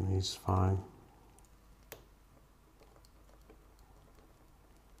 And he's fine.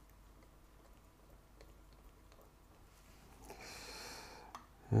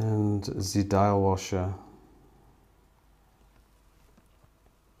 And the dial washer.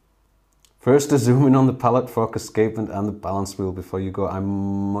 First, zoom in on the pallet, fork escapement and the balance wheel before you go.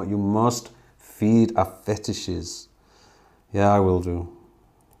 You must feed our fetishes. Yeah, I will do.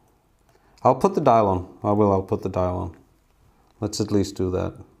 I'll put the dial on. I'll put the dial on. Let's at least do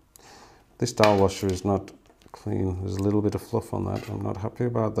that. This dial washer is not clean. There's a little bit of fluff on that. I'm not happy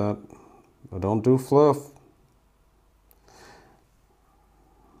about that. I don't do fluff.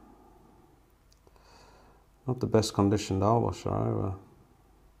 Not the best condition dial washer either.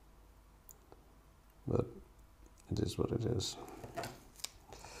 But it is what it is.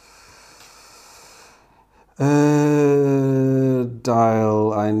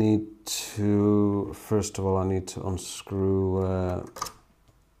 Dial, I need to, first of all, I need to unscrew,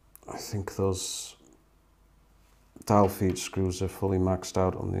 I think those dial feed screws are fully maxed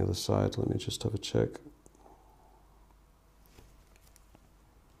out on the other side. Let me just have a check.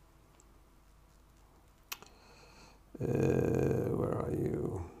 Where are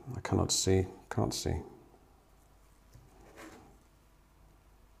you? I cannot see, can't see.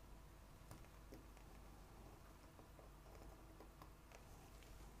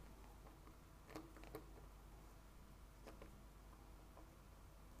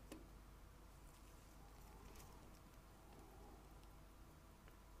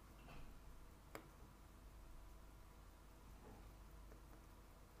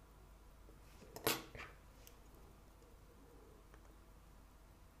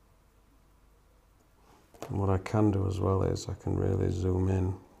 And what I can do as well is I can really zoom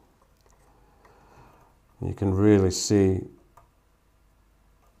in. You can really see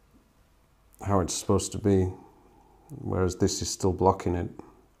how it's supposed to be, whereas this is still blocking it.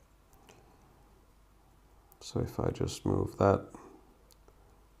 So if I just move that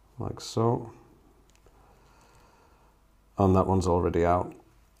like so, and that one's already out.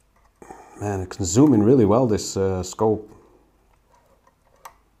 Man, it can zoom in really well, this scope.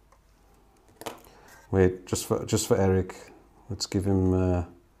 Wait, just for Eric, let's give him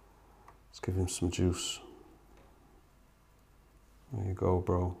some juice. There you go,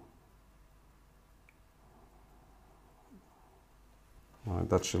 bro. All right,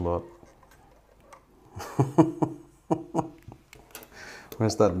 that's your lot.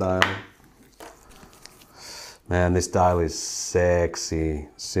 Where's that dial? Man, this dial is sexy.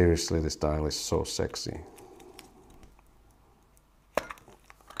 Seriously, this dial is so sexy.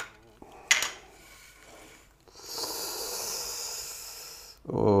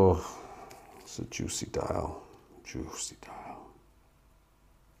 Oh, it's a juicy dial. Juicy dial.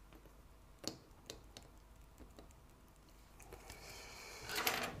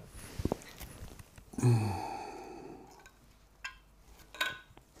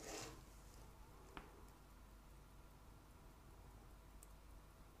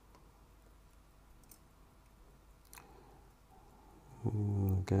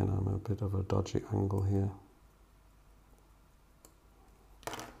 Again, I'm a bit of a dodgy angle here.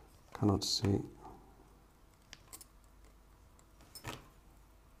 Cannot see.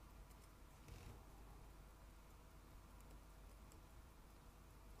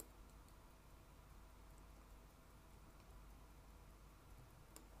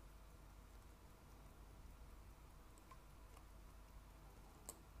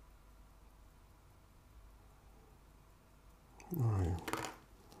 Right.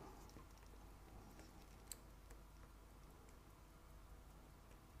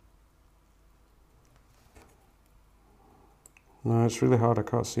 No, it's really hard. I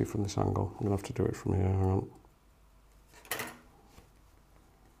can't see from this angle. I'm going to have to do it from here. Hang on.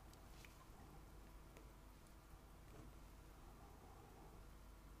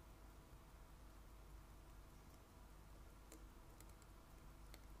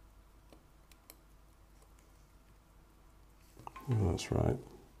 Oh, that's right.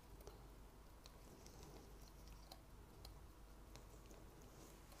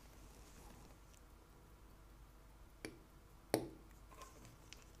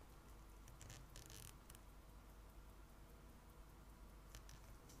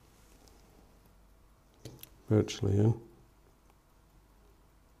 Virtually in.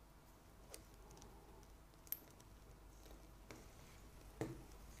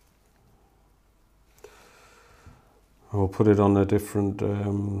 I'll put it on a different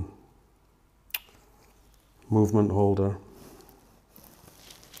movement holder.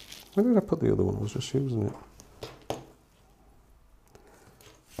 Where did I put the other one? I was just using it.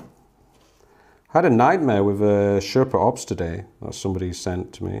 I had a nightmare with a Sherpa Ops today that somebody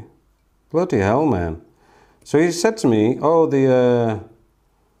sent to me. Bloody hell, man. So he said to me, oh, the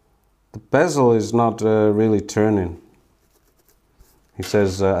bezel is not really turning. He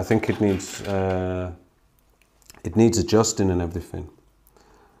says, I think it needs adjusting and everything.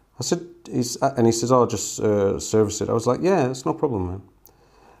 I said, and he says, oh, just service it. I was like, yeah, it's no problem,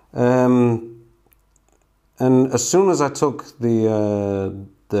 man. And as soon as I took the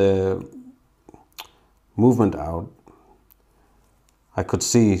movement out, I could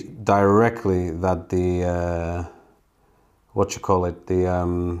see directly that the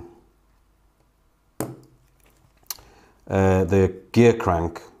the gear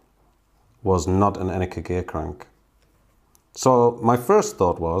crank was not an Enica gear crank. So my first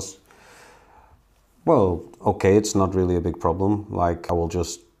thought was, well, okay, it's not really a big problem. Like, I will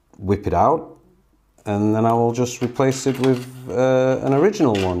just whip it out and then I will just replace it with an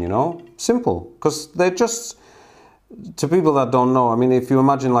original one, you know? Simple, because they're just, to people that don't know, I mean, if you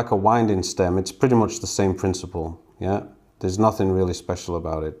imagine like a winding stem, it's pretty much the same principle, yeah? There's nothing really special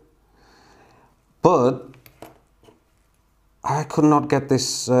about it. But I could not get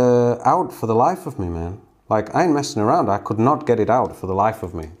this out for the life of me, man. Like, I ain't messing around. I could not get it out for the life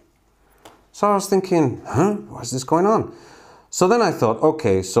of me. So I was thinking, huh, what is this going on? So then I thought,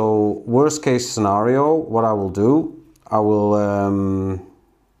 okay, so worst case scenario, what I will do, I will,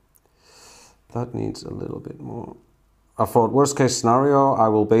 that needs a little bit more. I thought, worst case scenario, I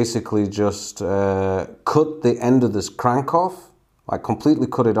will basically just cut the end of this crank off, like completely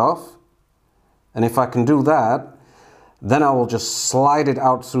cut it off. And if I can do that, then I will just slide it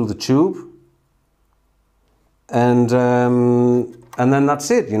out through the tube. And then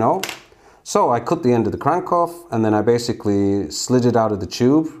that's it, you know. So I cut the end of the crank off, and then I basically slid it out of the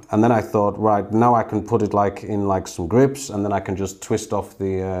tube. And then I thought, right, now I can put it like in like some grips, and then I can just twist off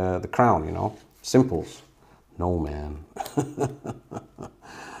the crown, you know. Simples. No, man.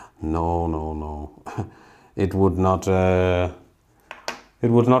 No. It would not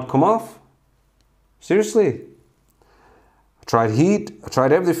come off. Seriously. I tried heat, I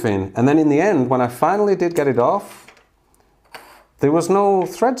tried everything, and then in the end, when I finally did get it off, there was no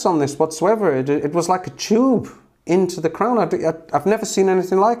threads on this whatsoever. It was like a tube into the crown. I've never seen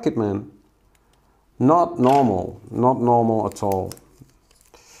anything like it, man. Not normal at all.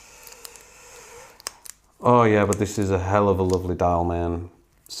 Oh yeah, but this is a hell of a lovely dial, man.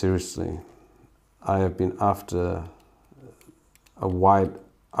 Seriously, I have been after a white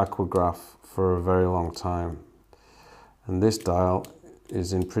aquagraph for a very long time. And this dial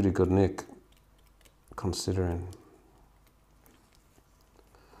is in pretty good nick, considering.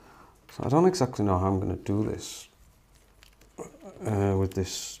 So I don't exactly know how I'm going to do this with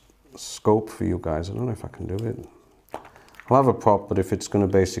this scope for you guys. I don't know if I can do it. I'll have a prop, but if it's going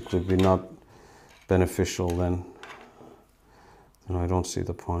to basically be not beneficial, then I don't see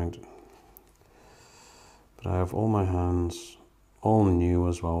the point. But I have all my hands, all new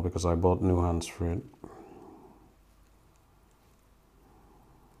as well, because I bought new hands for it.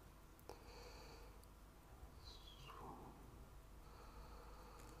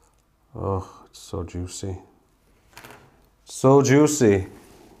 Oh, it's so juicy. So juicy.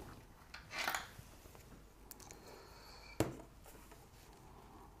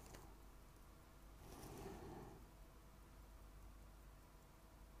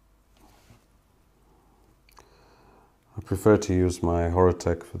 I prefer to use my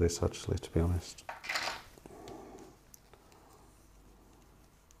Horotech for this, actually, to be honest.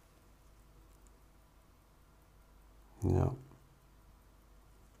 Yeah.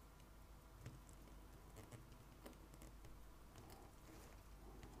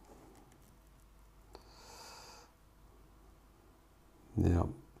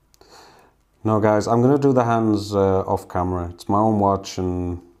 No guys, I'm going to do the hands off camera. It's my own watch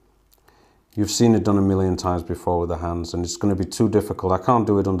and you've seen it done a million times before with the hands, and it's going to be too difficult. I can't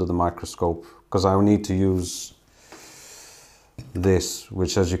do it under the microscope because I need to use this,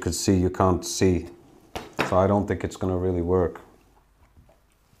 which as you could see, you can't see. So I don't think it's going to really work.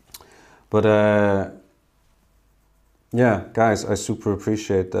 But yeah, guys, I super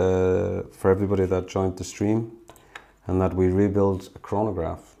appreciate for everybody that joined the stream and that we rebuild a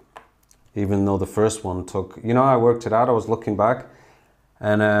chronograph. Even though the first one took, you know, I worked it out, I was looking back,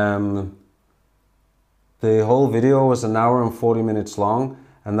 and the whole video was 1 hour and 40 minutes long,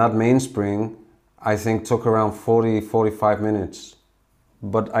 and that mainspring I think took around 45 minutes.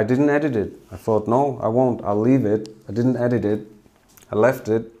 But I didn't edit it. I thought, no, I won't, I'll leave it. I didn't edit it, I left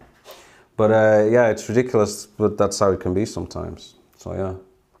it. But yeah, it's ridiculous, but that's how it can be sometimes. So yeah.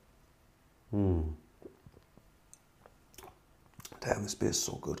 Damn, this beer is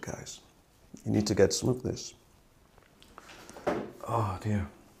so good, guys. You need to get some of this. Oh dear.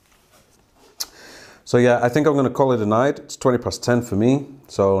 So yeah, I think I'm going to call it a night. It's 10:20 for me,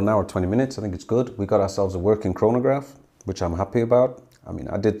 so an hour 20 minutes. I think it's good. We got ourselves a working chronograph, which I'm happy about. I mean,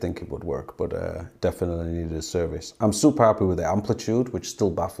 I did think it would work, but definitely needed a service. I'm super happy with the amplitude, which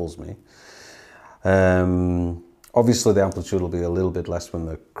still baffles me. Obviously, the amplitude will be a little bit less when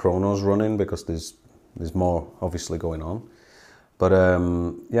the chrono's running because there's more obviously going on. But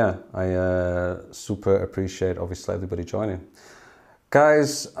yeah, I super appreciate obviously everybody joining.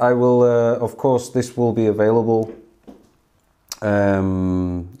 Guys, I will, of course, this will be available,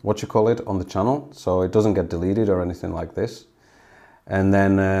 what you call it, on the channel, so it doesn't get deleted or anything like this. And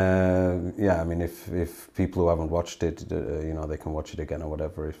then, yeah, I mean, if people who haven't watched it, you know, they can watch it again or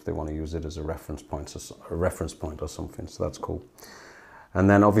whatever if they want to use it as a reference point or something, so that's cool. And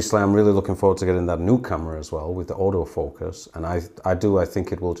then obviously I'm really looking forward to getting that new camera as well with the autofocus, and I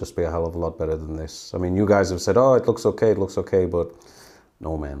think it will just be a hell of a lot better than this. I mean, you guys have said, oh, it looks okay, but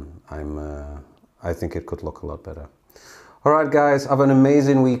no man, I think it could look a lot better. All right, guys, have an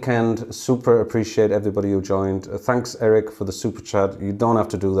amazing weekend. Super appreciate everybody who joined. Thanks, Eric, for the super chat. You don't have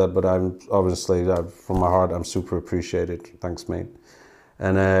to do that, but I'm obviously, from my heart, I'm super appreciated. Thanks, mate.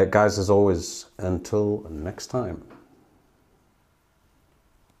 And guys, as always, until next time.